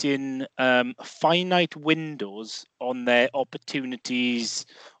put in finite windows on their opportunities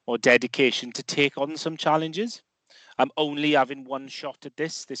or dedication to take on some challenges. I'm only having one shot at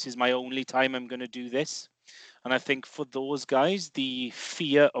this. This is my only time I'm going to do this. And I think for those guys, the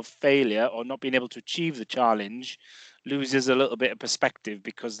fear of failure or not being able to achieve the challenge loses a little bit of perspective,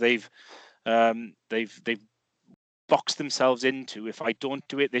 because they've boxed themselves into, if I don't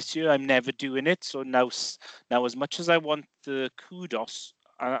do it this year, I'm never doing it. So now as much as I want the kudos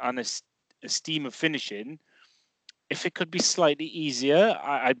and esteem of finishing, if it could be slightly easier,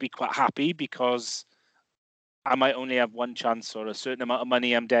 I'd be quite happy, because I might only have one chance or a certain amount of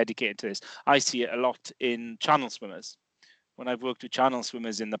money I'm dedicated to this. I see it a lot in channel swimmers. When I've worked with channel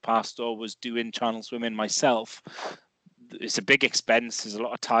swimmers in the past or was doing channel swimming myself, it's a big expense. There's a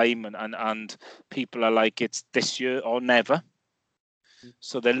lot of time, and people are like, it's this year or never.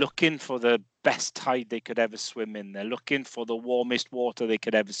 So they're looking for the best tide they could ever swim in. They're looking for the warmest water they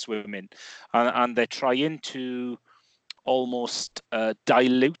could ever swim in. And they're trying to almost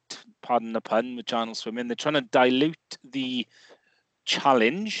dilute, pardon the pun, with channel swimming. They're trying to dilute the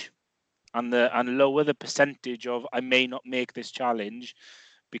challenge and lower the percentage of I may not make this challenge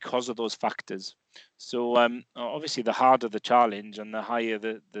because of those factors. So obviously, the harder the challenge and the higher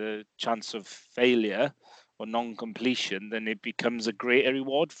the chance of failure or non-completion, then it becomes a greater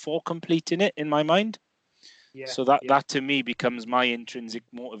reward for completing it, in my mind. Yeah, so that to me becomes my intrinsic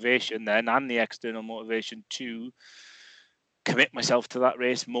motivation then, and the external motivation to commit myself to that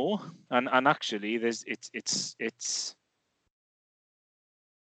race more. And actually, it's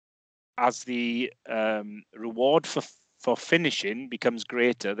as the reward for finishing becomes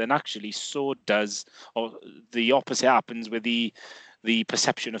greater, then actually so does, or the opposite happens with the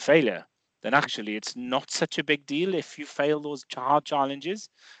perception of failure. Then actually it's not such a big deal if you fail those hard challenges,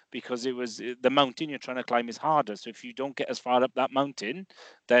 because it was the mountain you're trying to climb is harder. So if you don't get as far up that mountain,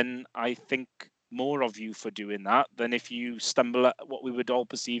 then I think more of you for doing that than if you stumble at what we would all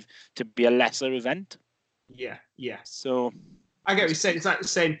perceive to be a lesser event. Yeah. So I get what you're saying. It's like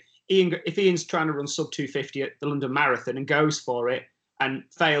saying, Ian, if Ian's trying to run sub 250 at the London Marathon and goes for it and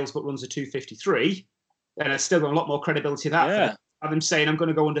fails but runs a 253, then it's still got a lot more credibility of that. Yeah. Than them saying I'm going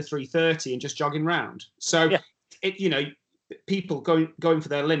to go under 330 and just jogging round. So people going for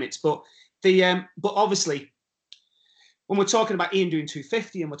their limits, but obviously when we're talking about Ian doing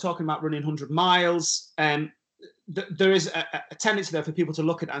 250 and we're talking about running 100 miles, there is a tendency there for people to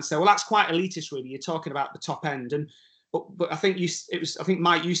look at that and say, well, that's quite elitist, really. You're talking about the top end. And but I think I think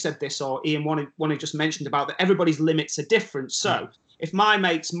Mike, you said this, or Ian, one who just mentioned about that everybody's limits are different. So if my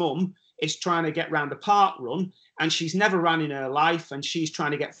mate's mum is trying to get round a park run and she's never ran in her life and she's trying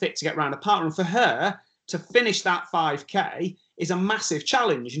to get fit to get round a park run, for her to finish that 5K is a massive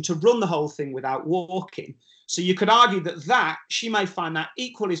challenge, and to run the whole thing without walking. So you could argue that she may find that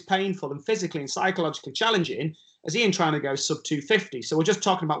equally as painful and physically and psychologically challenging as Ian trying to go sub 250. So we're just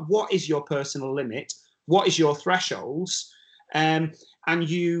talking about what is your personal limit, what is your thresholds, and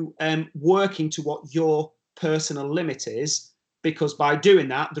you working to what your personal limit is, because by doing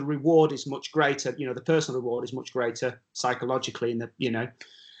that, the reward is much greater. You know, the personal reward is much greater psychologically,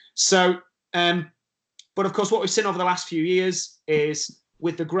 So, but of course, what we've seen over the last few years is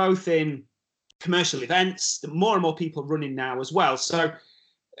with the growth in commercial events, more and more people running now as well. So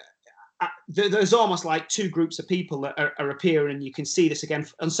there's almost like two groups of people that are appearing, and you can see this again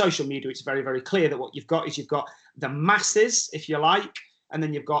on social media. It's very, very clear that what you've got is you've got the masses, if you like, and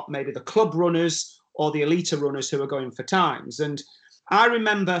then you've got maybe the club runners or the elite runners who are going for times. And I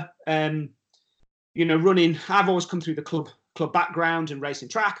remember, running. I've always come through the club background and racing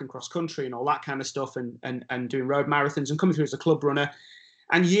track and cross country and all that kind of stuff, and doing road marathons and coming through as a club runner.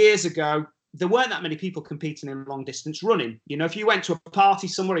 And years ago, there weren't that many people competing in long distance running. You know, if you went to a party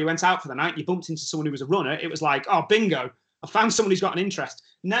somewhere, you went out for the night, you bumped into someone who was a runner, it was like, oh, bingo, I found someone who's got an interest.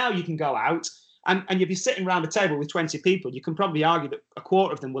 Now you can go out and you'll be sitting around a table with 20 people. You can probably argue that a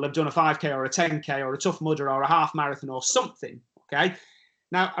quarter of them will have done a 5K or a 10K or a Tough Mudder or a half marathon or something. Okay.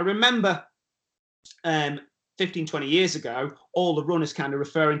 Now, I remember 15, 20 years ago, all the runners kind of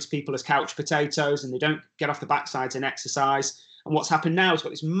referring to people as couch potatoes and they don't get off the backsides and exercise. And what's happened now is got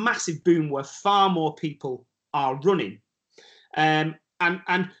this massive boom where far more people are running. And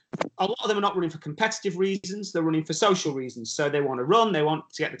and a lot of them are not running for competitive reasons. They're running for social reasons. So they want to run, they want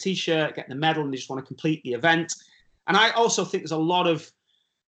to get the t-shirt, get the medal, and they just want to complete the event. And I also think there's a lot of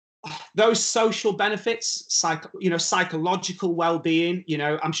those social benefits, psychological well-being.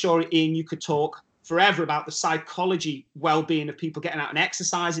 I'm sure, Ian, you could talk forever about the psychology well-being of people getting out and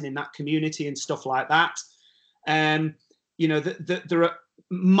exercising in that community and stuff like that. There are,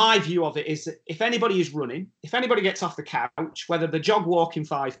 my view of it is that if anybody is running, if anybody gets off the couch, whether they're jog walking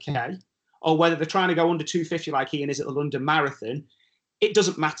 5K or whether they're trying to go under 250 like Ian is at the London Marathon, it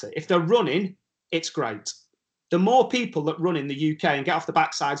doesn't matter. If they're running, it's great. The more people that run in the UK and get off the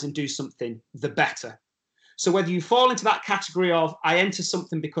backsides and do something, the better. So whether you fall into that category of I enter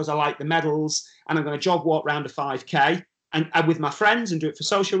something because I like the medals and I'm going to jog walk around a 5K and with my friends and do it for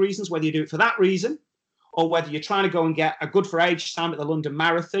social reasons, whether you do it for that reason, or whether you're trying to go and get a good for age time at the London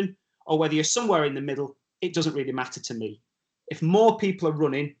Marathon, or whether you're somewhere in the middle, it doesn't really matter to me. If more people are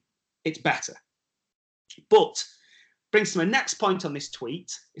running, it's better. But brings to my next point on this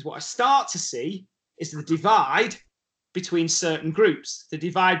tweet is what I start to see is the divide between certain groups, the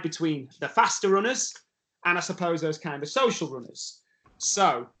divide between the faster runners and I suppose those kind of social runners.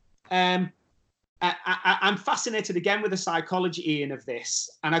 So I'm fascinated again with the psychology, Ian, of this.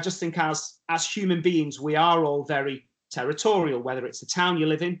 And I just think as human beings, we are all very territorial, whether it's the town you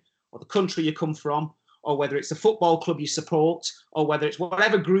live in or the country you come from, or whether it's the football club you support, or whether it's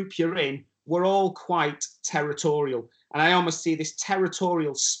whatever group you're in, we're all quite territorial. And I almost see this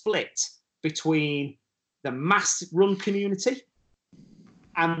territorial split between the mass run community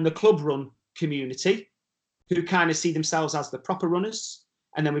and the club run community, who kind of see themselves as the proper runners.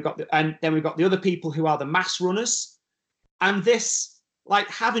 And then we've got the other people who are the mass runners, and this like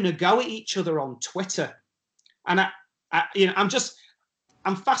having a go at each other on Twitter. And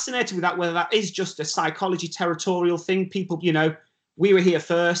I'm fascinated with that, whether that is just a psychology territorial thing. People, we were here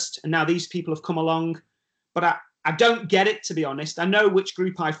first and now these people have come along. But I don't get it, to be honest. I know which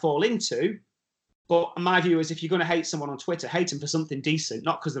group I fall into, but my view is if you're going to hate someone on Twitter, hate them for something decent,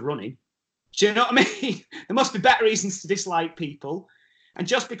 not because they're running. Do you know what I mean? There must be better reasons to dislike people. And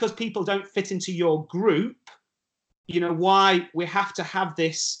just because people don't fit into your group, why we have to have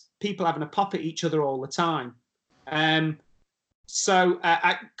this, people having a pop at each other all the time. So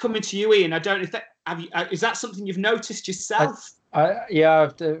coming to you, Ian, I don't know if that, is that something you've noticed yourself? Yeah,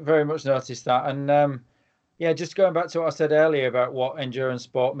 I've very much noticed that. And just going back to what I said earlier about what endurance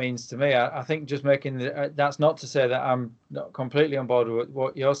sport means to me, I think just making that's not to say that I'm not completely on board with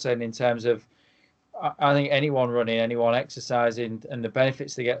what you're saying in terms of, I think anyone running, anyone exercising, and the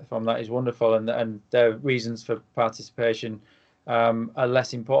benefits they get from that is wonderful, and their reasons for participation are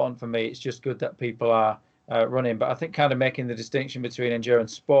less important for me. It's just good that people are running. But I think kind of making the distinction between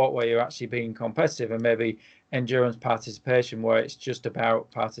endurance sport, where you're actually being competitive, and maybe endurance participation, where it's just about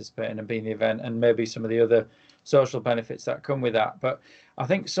participating and being the event, and maybe some of the other social benefits that come with that. But I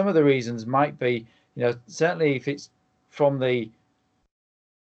think some of the reasons might be, certainly if it's from the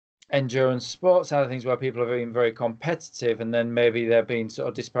endurance sports side of things where people are being very competitive, and then maybe they're being sort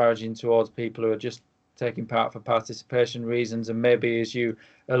of disparaging towards people who are just taking part for participation reasons, and maybe, as you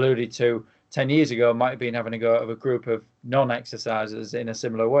alluded to, 10 years ago might have been having a go at a group of non-exercisers in a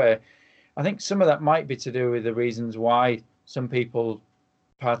similar way. I think some of that might be to do with the reasons why some people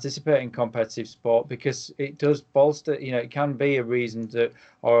participate in competitive sport, because it does bolster, it can be a reason to,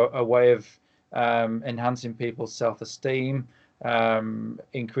 or a way of enhancing people's self-esteem,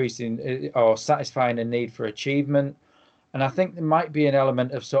 increasing or satisfying a need for achievement. And I think there might be an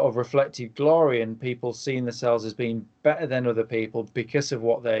element of sort of reflective glory and people seeing themselves as being better than other people because of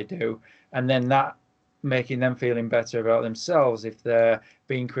what they do, and then that making them feeling better about themselves if they're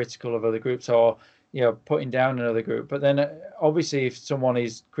being critical of other groups or putting down another group. But then obviously if someone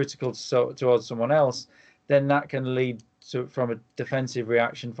is critical towards someone else, then that can lead to from a defensive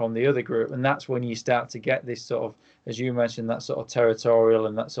reaction from the other group, and that's when you start to get this sort of, as you mentioned, that sort of territorial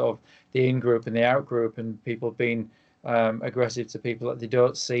and that sort of the in-group and the out-group, and people being aggressive to people that they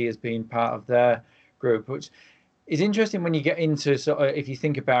don't see as being part of their group, which is interesting when you get into sort of, if you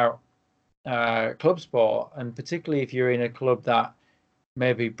think about club sport, and particularly if you're in a club that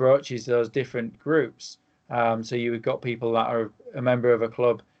maybe broaches those different groups. So you've got people that are a member of a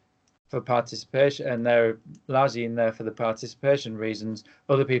club for participation, and they're largely in there for the participation reasons.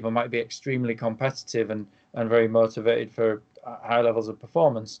 Other people might be extremely competitive and very motivated for high levels of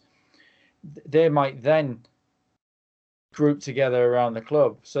performance. They might then group together around the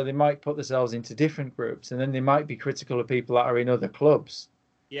club, so they might put themselves into different groups, and then they might be critical of people that are in other clubs.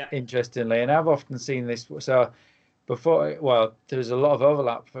 Yeah, interestingly, and I've often seen this. So before, well, there's a lot of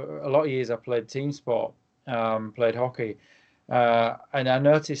overlap. For a lot of years I played team sport, played hockey, And I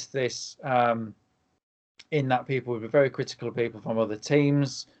noticed this in that people would be very critical of people from other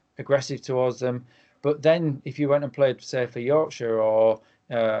teams, aggressive towards them. But then if you went and played, say, for Yorkshire or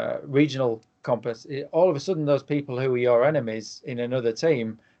regional competition, all of a sudden those people who were your enemies in another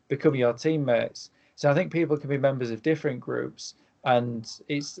team become your teammates. So I think people can be members of different groups, and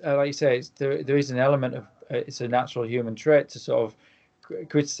it's like you say, there is an element of it's a natural human trait to sort of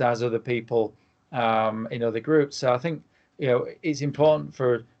criticize other people in other groups. So I think it's important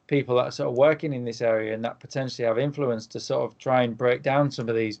for people that are sort of working in this area and that potentially have influence to sort of try and break down some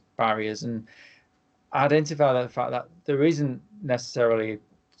of these barriers and identify the fact that there isn't necessarily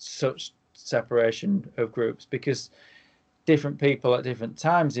such separation of groups, because different people at different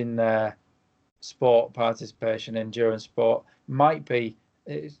times in their sport participation, endurance sport, might be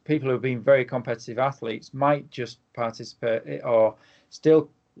people who have been very competitive athletes might just participate or still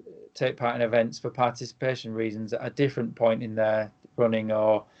take part in events for participation reasons at a different point in their running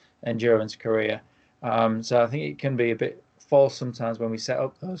or endurance career. So I think it can be a bit false sometimes when we set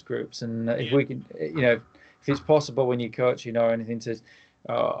up those groups. And if we can, if it's possible when you're coaching or anything to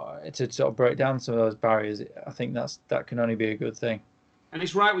sort of break down some of those barriers, I think that can only be a good thing. And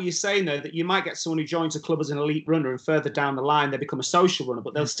it's right what you're saying, though, that you might get someone who joins a club as an elite runner and further down the line they become a social runner,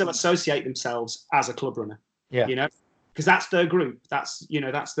 but they'll still associate themselves as a club runner. Yeah. Because that's their group. That's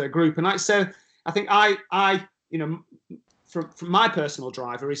their group. And like I said, I think from my personal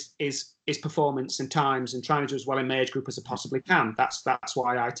driver is performance and times and trying to do as well in my age group as I possibly can. That's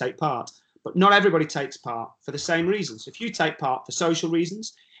why I take part. But not everybody takes part for the same reasons. If you take part for social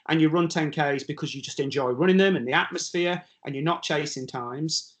reasons and you run 10Ks because you just enjoy running them and the atmosphere and you're not chasing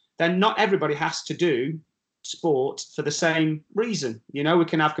times, then not everybody has to do sport for the same reason. We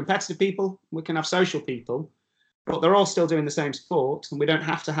can have competitive people, we can have social people, but they're all still doing the same sport, and we don't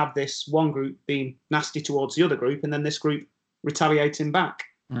have to have this one group being nasty towards the other group and then this group retaliating back.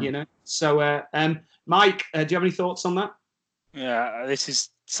 So Mike, do you have any thoughts on that? Yeah, this is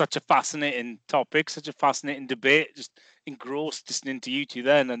such a fascinating topic, such a fascinating debate. Just engrossed listening to you two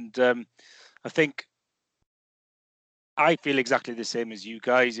then, and I think I feel exactly the same as you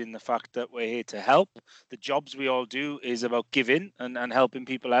guys in the fact that we're here to help. The jobs we all do is about giving and helping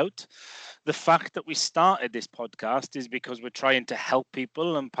people out. The fact that we started this podcast is because we're trying to help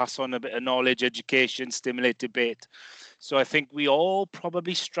people and pass on a bit of knowledge, education, stimulate debate. So I think we all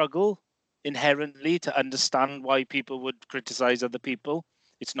probably struggle inherently to understand why people would criticize other people.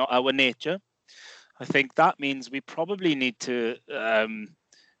 It's not our nature. I think that means we probably need to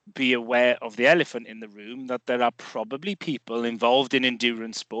be aware of the elephant in the room, that there are probably people involved in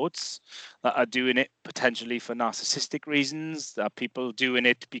endurance sports that are doing it potentially for narcissistic reasons. There are people doing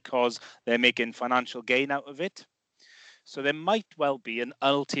it because they're making financial gain out of it. So there might well be an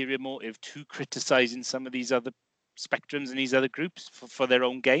ulterior motive to criticizing some of these other spectrums and these other groups for their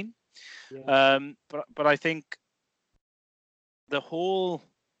own gain. Yeah. But I think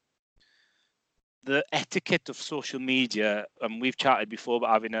the etiquette of social media, and we've chatted before about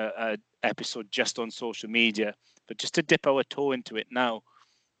having a episode just on social media, but just to dip our toe into it now,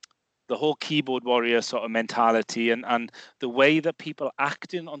 the whole keyboard warrior sort of mentality and the way that people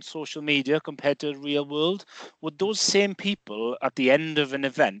acting on social media compared to the real world, would those same people at the end of an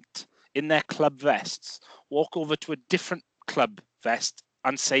event in their club vests walk over to a different club vest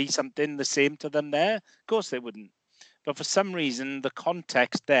and say something the same to them there? Of course they wouldn't. But for some reason, the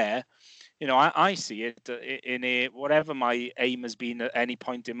context there, I see it in whatever my aim has been at any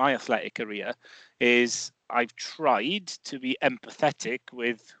point in my athletic career, is I've tried to be empathetic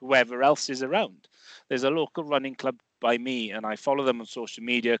with whoever else is around. There's a local running club by me, and I follow them on social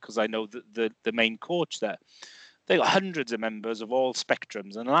media because I know the main coach there. They got hundreds of members of all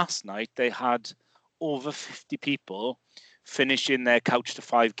spectrums, and last night they had over 50 people finishing their Couch to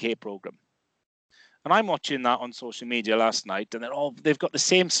 5K program. And I'm watching that on social media last night, and they've got the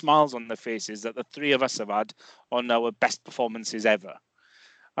same smiles on their faces that the three of us have had on our best performances ever.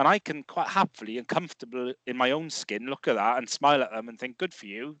 And I can quite happily and comfortably in my own skin look at that and smile at them and think, good for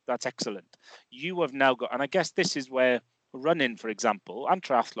you, that's excellent. You have now got, and I guess this is where running, for example, and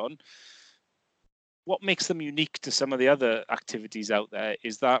triathlon, what makes them unique to some of the other activities out there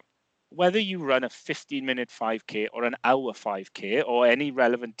is that whether you run a 15-minute 5K or an hour 5K or any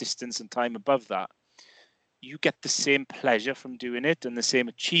relevant distance and time above that, you get the same pleasure from doing it and the same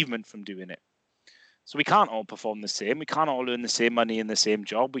achievement from doing it. So we can't all perform the same. We can't all earn the same money in the same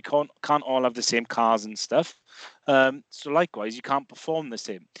job. We can't all have the same cars and stuff. So likewise, you can't perform the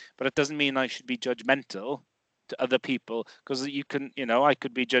same. But it doesn't mean I should be judgmental to other people, because you can, I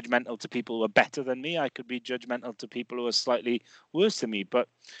could be judgmental to people who are better than me. I could be judgmental to people who are slightly worse than me. But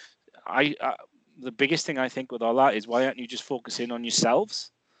the biggest thing I think with all that is, why aren't you just focusing on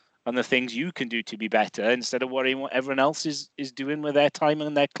yourselves and the things you can do to be better, instead of worrying what everyone else is doing with their time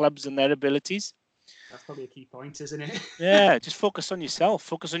and their clubs and their abilities? That's probably a key point, isn't it? Yeah, just focus on yourself.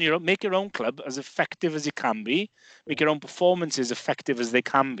 Focus on your own. Make your own club as effective as it can be. Make your own performances effective as they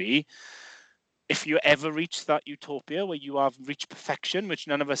can be. If you ever reach that utopia where you have reached perfection, which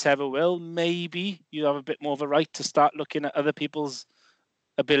none of us ever will, maybe you have a bit more of a right to start looking at other people's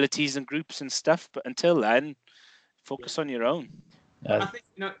abilities and groups and stuff. But until then, focus on your own. I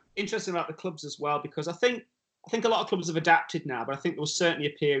think, interesting about the clubs as well, because I think a lot of clubs have adapted now, but I think there was certainly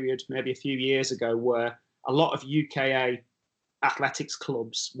a period, maybe a few years ago, where a lot of UKA athletics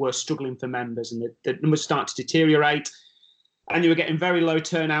clubs were struggling for members, and the numbers started to deteriorate, and you were getting very low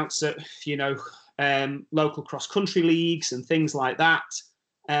turnouts at, local cross-country leagues and things like that.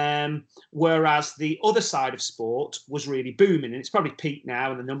 Whereas the other side of sport was really booming, and it's probably peaked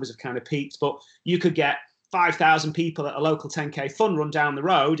now, and the numbers have kind of peaked, but you could get 5,000 people at a local 10K fun run down the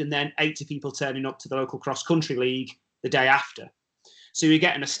road, and then 80 people turning up to the local cross-country league the day after. So you're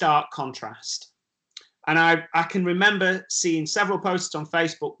getting a stark contrast. And I can remember seeing several posts on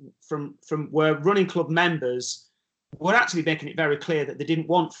Facebook from where running club members were actually making it very clear that they didn't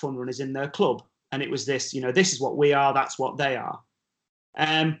want fun runners in their club. And it was this, this is what we are, that's what they are.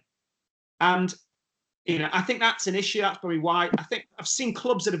 And I think that's an issue. That's probably why I think I've seen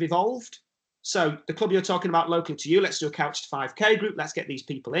clubs that have evolved. So the club you're talking about locally to you, let's do a couch to 5K group. Let's get these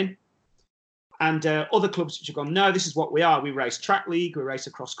people in. And other clubs which have gone, no, this is what we are. We race track league, we race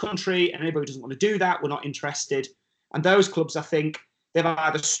across country, and anybody who doesn't want to do that, we're not interested. And those clubs, I think, they've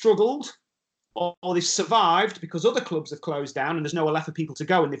either struggled or they've survived because other clubs have closed down and there's nowhere left for people to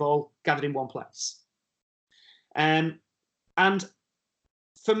go, and they've all gathered in one place. And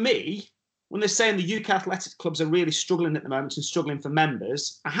for me, when they're saying the UK athletics clubs are really struggling at the moment and struggling for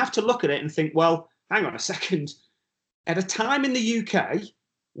members, I have to look at it and think, well, hang on a second. At a time in the UK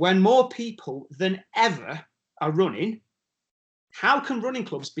when more people than ever are running, how can running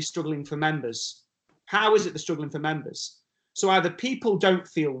clubs be struggling for members? How is it they're struggling for members? So either people don't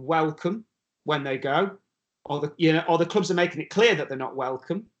feel welcome when they go, or the clubs are making it clear that they're not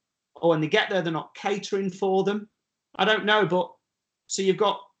welcome, or when they get there, they're not catering for them. I don't know, but so you've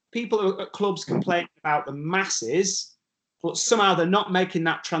got people at clubs complaining about the masses, but somehow they're not making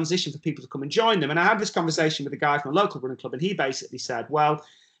that transition for people to come and join them. And I had this conversation with a guy from a local running club, and he basically said, well,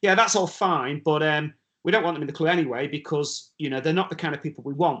 yeah, that's all fine, but we don't want them in the club anyway because, they're not the kind of people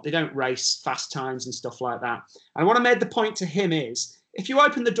we want. They don't race fast times and stuff like that. And what I made the point to him is, if you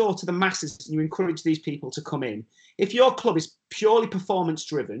open the door to the masses and you encourage these people to come in, if your club is purely performance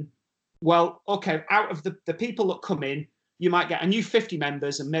driven, well, okay, out of the people that come in, you might get a new 50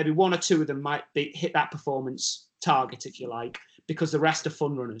 members and maybe one or two of them might hit that performance target, if you like, because the rest are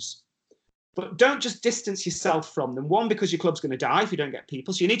fun runners. But don't just distance yourself from them. One, because your club's going to die if you don't get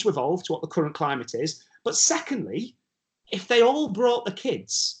people. So you need to evolve to what the current climate is. But secondly, if they all brought the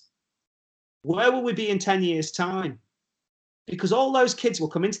kids, where will we be in 10 years' time? Because all those kids will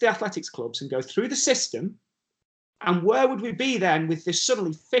come into the athletics clubs and go through the system. And where would we be then with this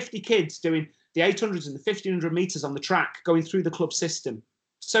suddenly 50 kids doing the 800s and the 1500 meters on the track going through the club system?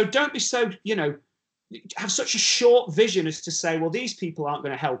 So don't be so, have such a short vision as to say, well, these people aren't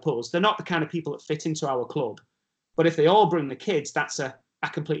going to help us. They're not the kind of people that fit into our club. But if they all bring the kids, that's a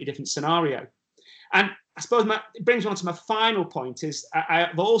completely different scenario. And I suppose it brings me on to my final point is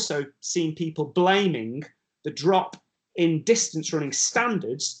I've also seen people blaming the drop in distance running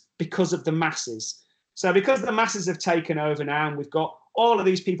standards because of the masses. So because the masses have taken over now and we've got all of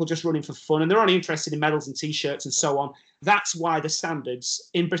these people just running for fun and they're only interested in medals and T-shirts and so on, that's why the standards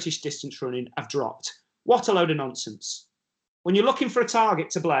in British distance running have dropped. What a load of nonsense. When you're looking for a target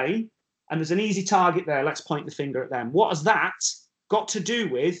to blame and there's an easy target there, let's point the finger at them. What has that got to do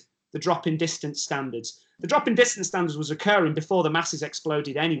with the drop in distance standards? The drop in distance standards was occurring before the masses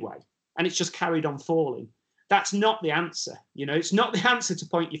exploded anyway, and it's just carried on falling. That's not the answer. It's not the answer to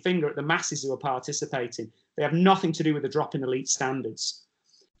point your finger at the masses who are participating. They have nothing to do with the drop in elite standards.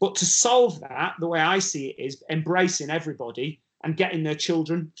 But to solve that, the way I see it is embracing everybody and getting their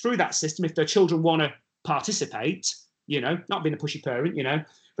children through that system. If their children want to participate, not being a pushy parent,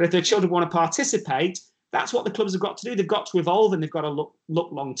 but if their children want to participate, that's what the clubs have got to do. They've got to evolve and they've got to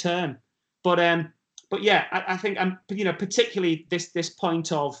look long term. But yeah, I think particularly this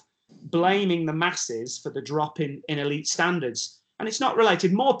point of blaming the masses for the drop in elite standards. And it's not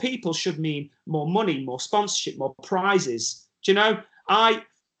related. More people should mean more money, more sponsorship, more prizes. Do you know,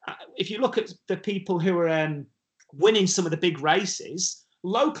 if you look at the people who are winning some of the big races,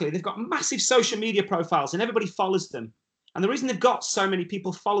 locally, they've got massive social media profiles and everybody follows them. And the reason they've got so many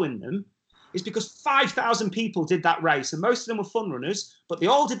people following them is because 5,000 people did that race, and most of them were fun runners, but they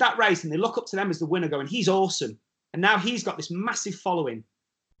all did that race, and they look up to them as the winner, going, he's awesome. And now he's got this massive following.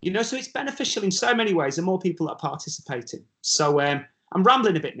 So it's beneficial in so many ways, and more people that are participating. So I'm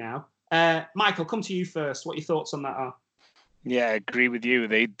rambling a bit now. Michael, come to you first. What your thoughts on that are? Yeah, I agree with you.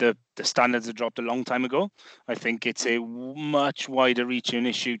 The standards have dropped a long time ago. I think it's a much wider reaching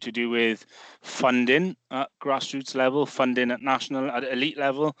issue to do with funding at grassroots level, funding at national, at elite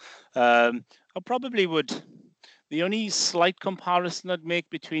level. The only slight comparison I'd make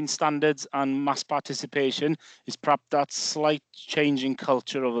between standards and mass participation is perhaps that slight change in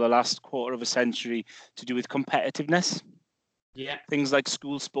culture over the last quarter of a century to do with competitiveness. Yeah. Things like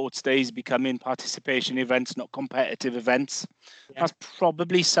school sports days becoming participation events, not competitive events. Yeah. That's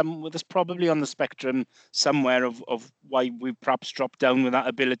probably on the spectrum somewhere of why we perhaps dropped down with that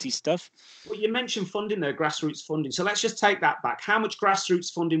ability stuff. Well, you mentioned funding there, grassroots funding. So let's just take that back. How much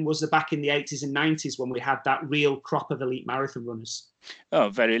grassroots funding was there back in the 80s and 90s when we had that real crop of elite marathon runners? Oh,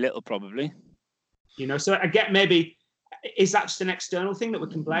 very little, probably. So I get maybe... Is that just an external thing that we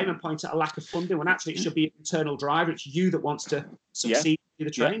can blame and point at a lack of funding when actually it should be an internal driver? It's you that wants to succeed in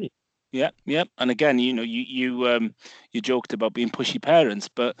the training. Yeah. And again, you joked about being pushy parents,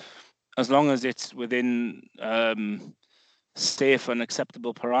 but as long as it's within safe and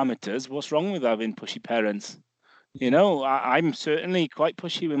acceptable parameters, what's wrong with having pushy parents? I'm certainly quite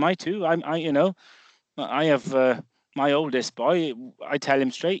pushy with my two. I have my oldest boy. I tell him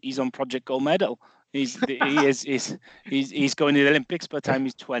straight, he's on Project Gold Medal. He's going to the Olympics by the time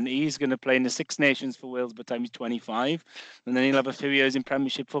he's 20. He's going to play in the Six Nations for Wales by the time he's 25, and then he'll have a few years in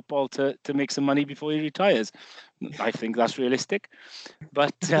Premiership football to make some money before he retires. I think that's realistic,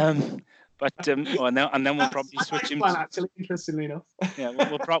 but and then we'll probably switch him. Actually, interestingly enough, yeah,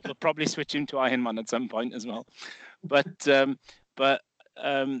 we'll probably switch him to Ironman at some point as well. But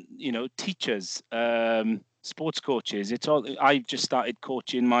teachers. Sports coaches, I've just started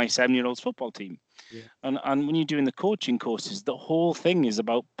coaching my 7-year-old's football team. Yeah. And when you're doing the coaching courses, the whole thing is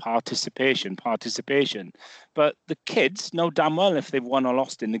about participation. But the kids know damn well if they've won or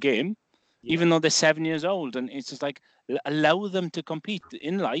lost in the game, even though they're 7 years old. And it's just like, allow them to compete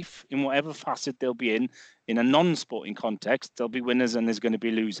in life in whatever facet they'll be in a non-sporting context. There'll be winners and there's going to be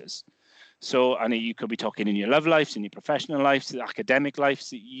losers. So, and you could be talking in your love lives, in your professional lives, academic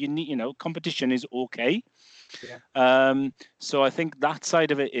lives. You need, competition is okay. Yeah. So I think that side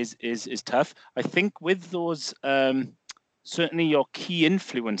of it is tough. I think with those, certainly your key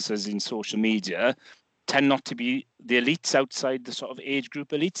influencers in social media tend not to be the elites outside the sort of age group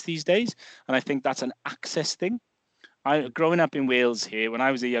elites these days. And I think that's an access thing. Growing up in Wales here, when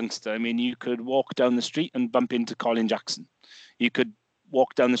I was a youngster, you could walk down the street and bump into Colin Jackson. You could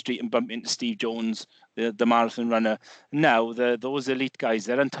walk down the street and bump into Steve Jones, the marathon runner. Now, those elite guys,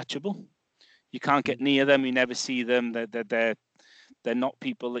 they're untouchable. You can't get near them. You never see them. They're not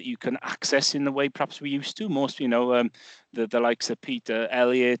people that you can access in the way perhaps we used to. Most, the likes of Peter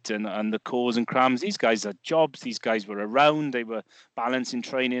Elliott and the Coors and Crams, these guys had jobs. These guys were around. They were balancing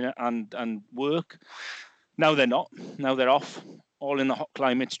training and work. Now they're not. Now they're off, all in the hot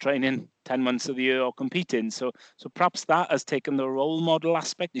climates, training 10 months of the year or competing. So perhaps that has taken the role model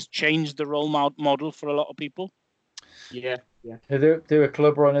aspect. It's changed the role model for a lot of people. Yeah. They were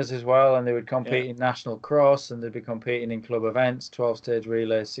club runners as well, and they would compete in national cross, and they'd be competing in club events, 12-stage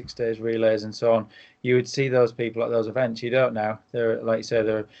relays, 6-stage relays, and so on. You would see those people at those events. You don't now. They're, like you say,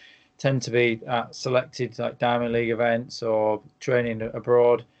 they tend to be at selected like Diamond League events or training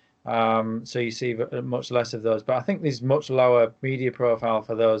abroad. So you see much less of those. But I think there's much lower media profile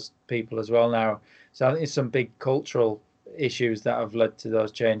for those people as well now. So I think there's some big cultural issues that have led to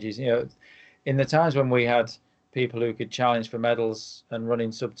those changes. In the times when we had people who could challenge for medals and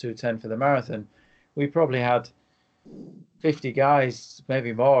running sub 2:10 for the marathon, we probably had 50 guys,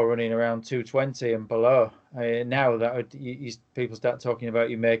 maybe more, running around 2:20 and below. Now that people start talking about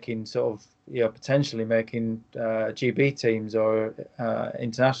you making sort of, potentially making GB teams or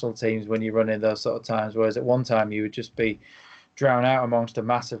international teams when you run in those sort of times, whereas at one time you would just be drowned out amongst a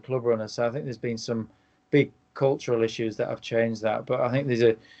massive club runner. So I think there's been some big cultural issues that have changed that. But I think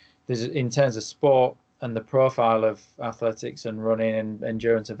there's in terms of sport and the profile of athletics and running and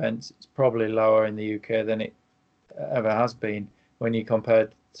endurance events, it's probably lower in the UK than it ever has been when you compare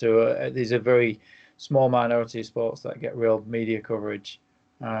to there's a very small minority of sports that get real media coverage,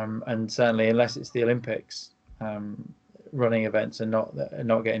 and certainly unless it's the Olympics, running events are not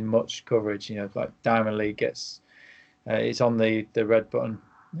getting much coverage. Like Diamond League gets it's on the red button,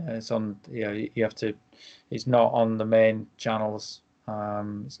 it's on, you have to, it's not on the main channels.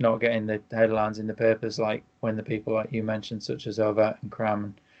 It's not getting the headlines in the papers like when the people like you mentioned, such as Ovat and Cram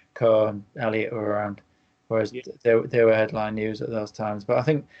and Coe and Elliott were around, whereas they were headline news at those times. But I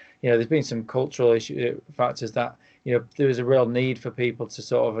think, there's been some cultural factors that, there was a real need for people to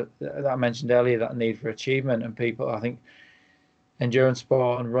sort of, that I mentioned earlier, that need for achievement, and people, I think endurance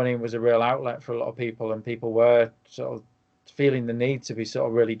sport and running was a real outlet for a lot of people, and people were sort of feeling the need to be sort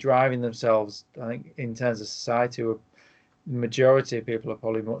of really driving themselves. I think in terms of society, the majority of people are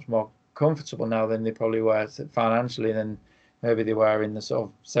probably much more comfortable now than they probably were financially than maybe they were in the sort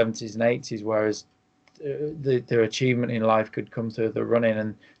of 70s and 80s, whereas their achievement in life could come through the running,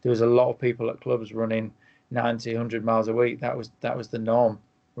 and there was a lot of people at clubs running 90, 100 miles a week. That was the norm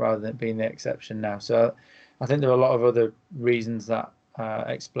rather than being the exception now. So I think there are a lot of other reasons that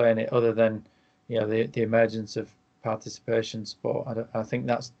explain it, other than the emergence of participation sport. I think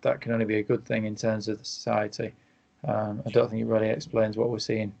that can only be a good thing in terms of the society. I don't think it really explains what we're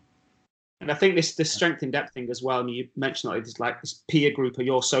seeing. And I think this strength in depth thing as well, and you mentioned that it's like this peer group or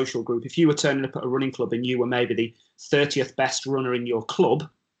your social group. If you were turning up at a running club and you were maybe the 30th best runner in your club,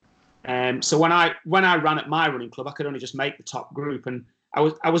 so when I ran at my running club, I could only just make the top group, and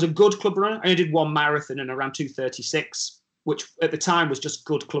I was a good club runner. I only did one marathon and I ran 2:36, which at the time was just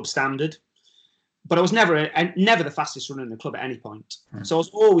good club standard. But I was never the fastest runner in the club at any point. So I was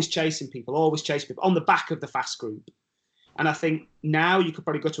always chasing people on the back of the fast group. And I think now you could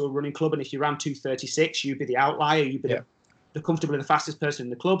probably go to a running club, and if you ran 2:36, you'd be the outlier. You'd be the comfortably the fastest person in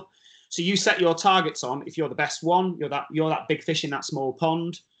the club. So you set your targets on. If you're the best one, you're that big fish in that small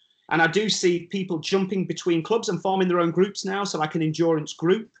pond. And I do see people jumping between clubs and forming their own groups now. So like an endurance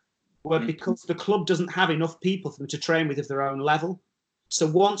group, where because the club doesn't have enough people for them to train with of their own level. So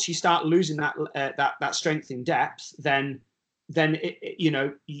once you start losing that strength in depth, then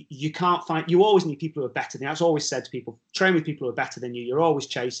you can't find. You always need people who are better than you. That's always said to people: train with people who are better than you. You're always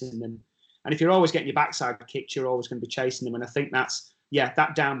chasing them, and if you're always getting your backside kicked, you're always going to be chasing them. And I think that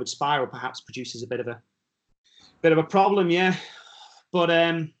downward spiral perhaps produces a bit of a problem, yeah. But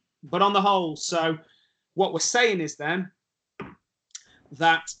on the whole, so what we're saying is then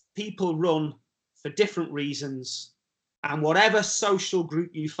that people run for different reasons, and whatever social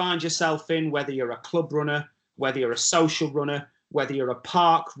group you find yourself in, whether you're a club runner, whether you're a social runner, whether you're a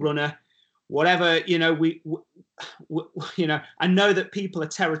park runner, whatever, I know that people are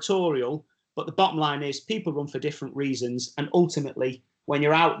territorial, but the bottom line is people run for different reasons. And ultimately, when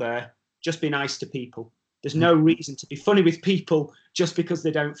you're out there, just be nice to people. There's no reason to be funny with people just because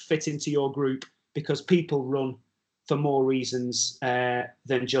they don't fit into your group, because people run for more reasons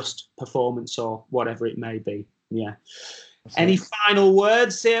than just performance or whatever it may be. Yeah. Any final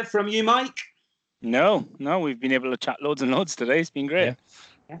words here from you, Mike? No, we've been able to chat loads and loads today. It's been great.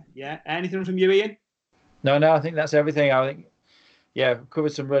 Yeah. Anything from you, Ian? No, I think that's everything. I think,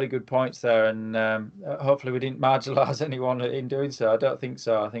 covered some really good points there, and hopefully we didn't marginalise anyone in doing so. I don't think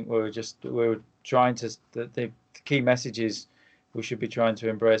so. I think we were trying to. The key message is we should be trying to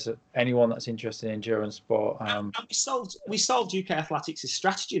embrace anyone that's interested in endurance sport. And we solved UK Athletics'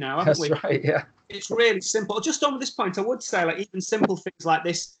 strategy now, haven't we? That's right. Yeah. It's really simple. Just on this point, I would say, like, even simple things like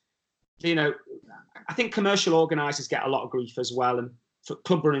this. I think commercial organisers get a lot of grief as well, and for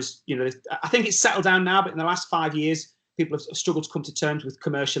club runners, I think it's settled down now. But in the last 5 years, people have struggled to come to terms with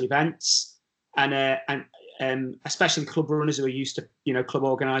commercial events, and especially club runners who are used to club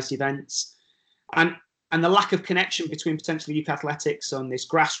organised events, and the lack of connection between potentially UK Athletics on this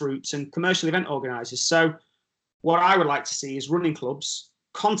grassroots and commercial event organisers. So, what I would like to see is running clubs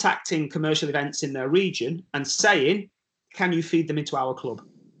contacting commercial events in their region and saying, "Can you feed them into our club?"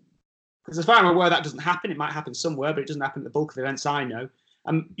 Because as far as I'm aware, that doesn't happen. It might happen somewhere, but it doesn't happen at the bulk of the events I know.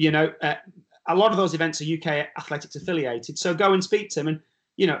 A lot of those events are UK Athletics affiliated. So go and speak to them and,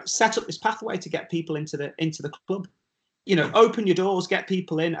 set up this pathway to get people into the club. Open your doors, get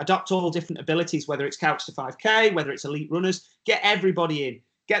people in, adopt all different abilities, whether it's Couch to 5K, whether it's elite runners, get everybody in,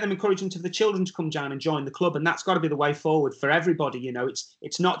 get them encouragement of the children to come down and join the club. And that's got to be the way forward for everybody.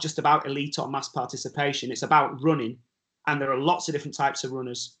 It's not just about elite or mass participation. It's about running. And there are lots of different types of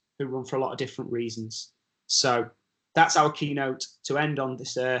runners who run for a lot of different reasons. So that's our keynote to end on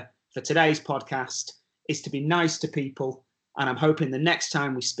this for today's podcast, is to be nice to people. And I'm hoping the next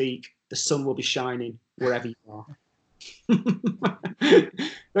time we speak, the sun will be shining wherever you are.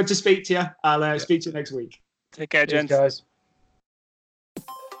 Good to speak to you. I'll speak to you next week. Take care, gents. Guys.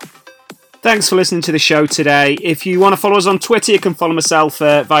 Thanks for listening to the show today. If you want to follow us on Twitter, you can follow myself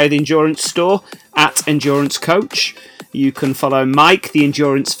via the Endurance Store at Endurance Coach. You can follow Mike, the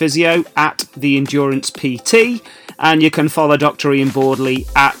Endurance Physio, at the Endurance PT. And you can follow Dr. Ian Boardley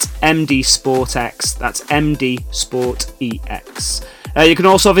at MD SportX. That's MD Sport EX. You can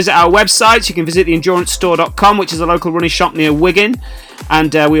also visit our websites. You can visit theendurancestore.com, which is a local running shop near Wigan.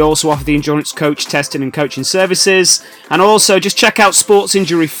 And we also offer the endurance coach testing and coaching services. And also just check out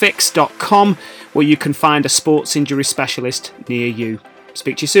sportsinjuryfix.com, where you can find a sports injury specialist near you.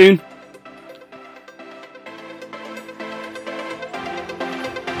 Speak to you soon.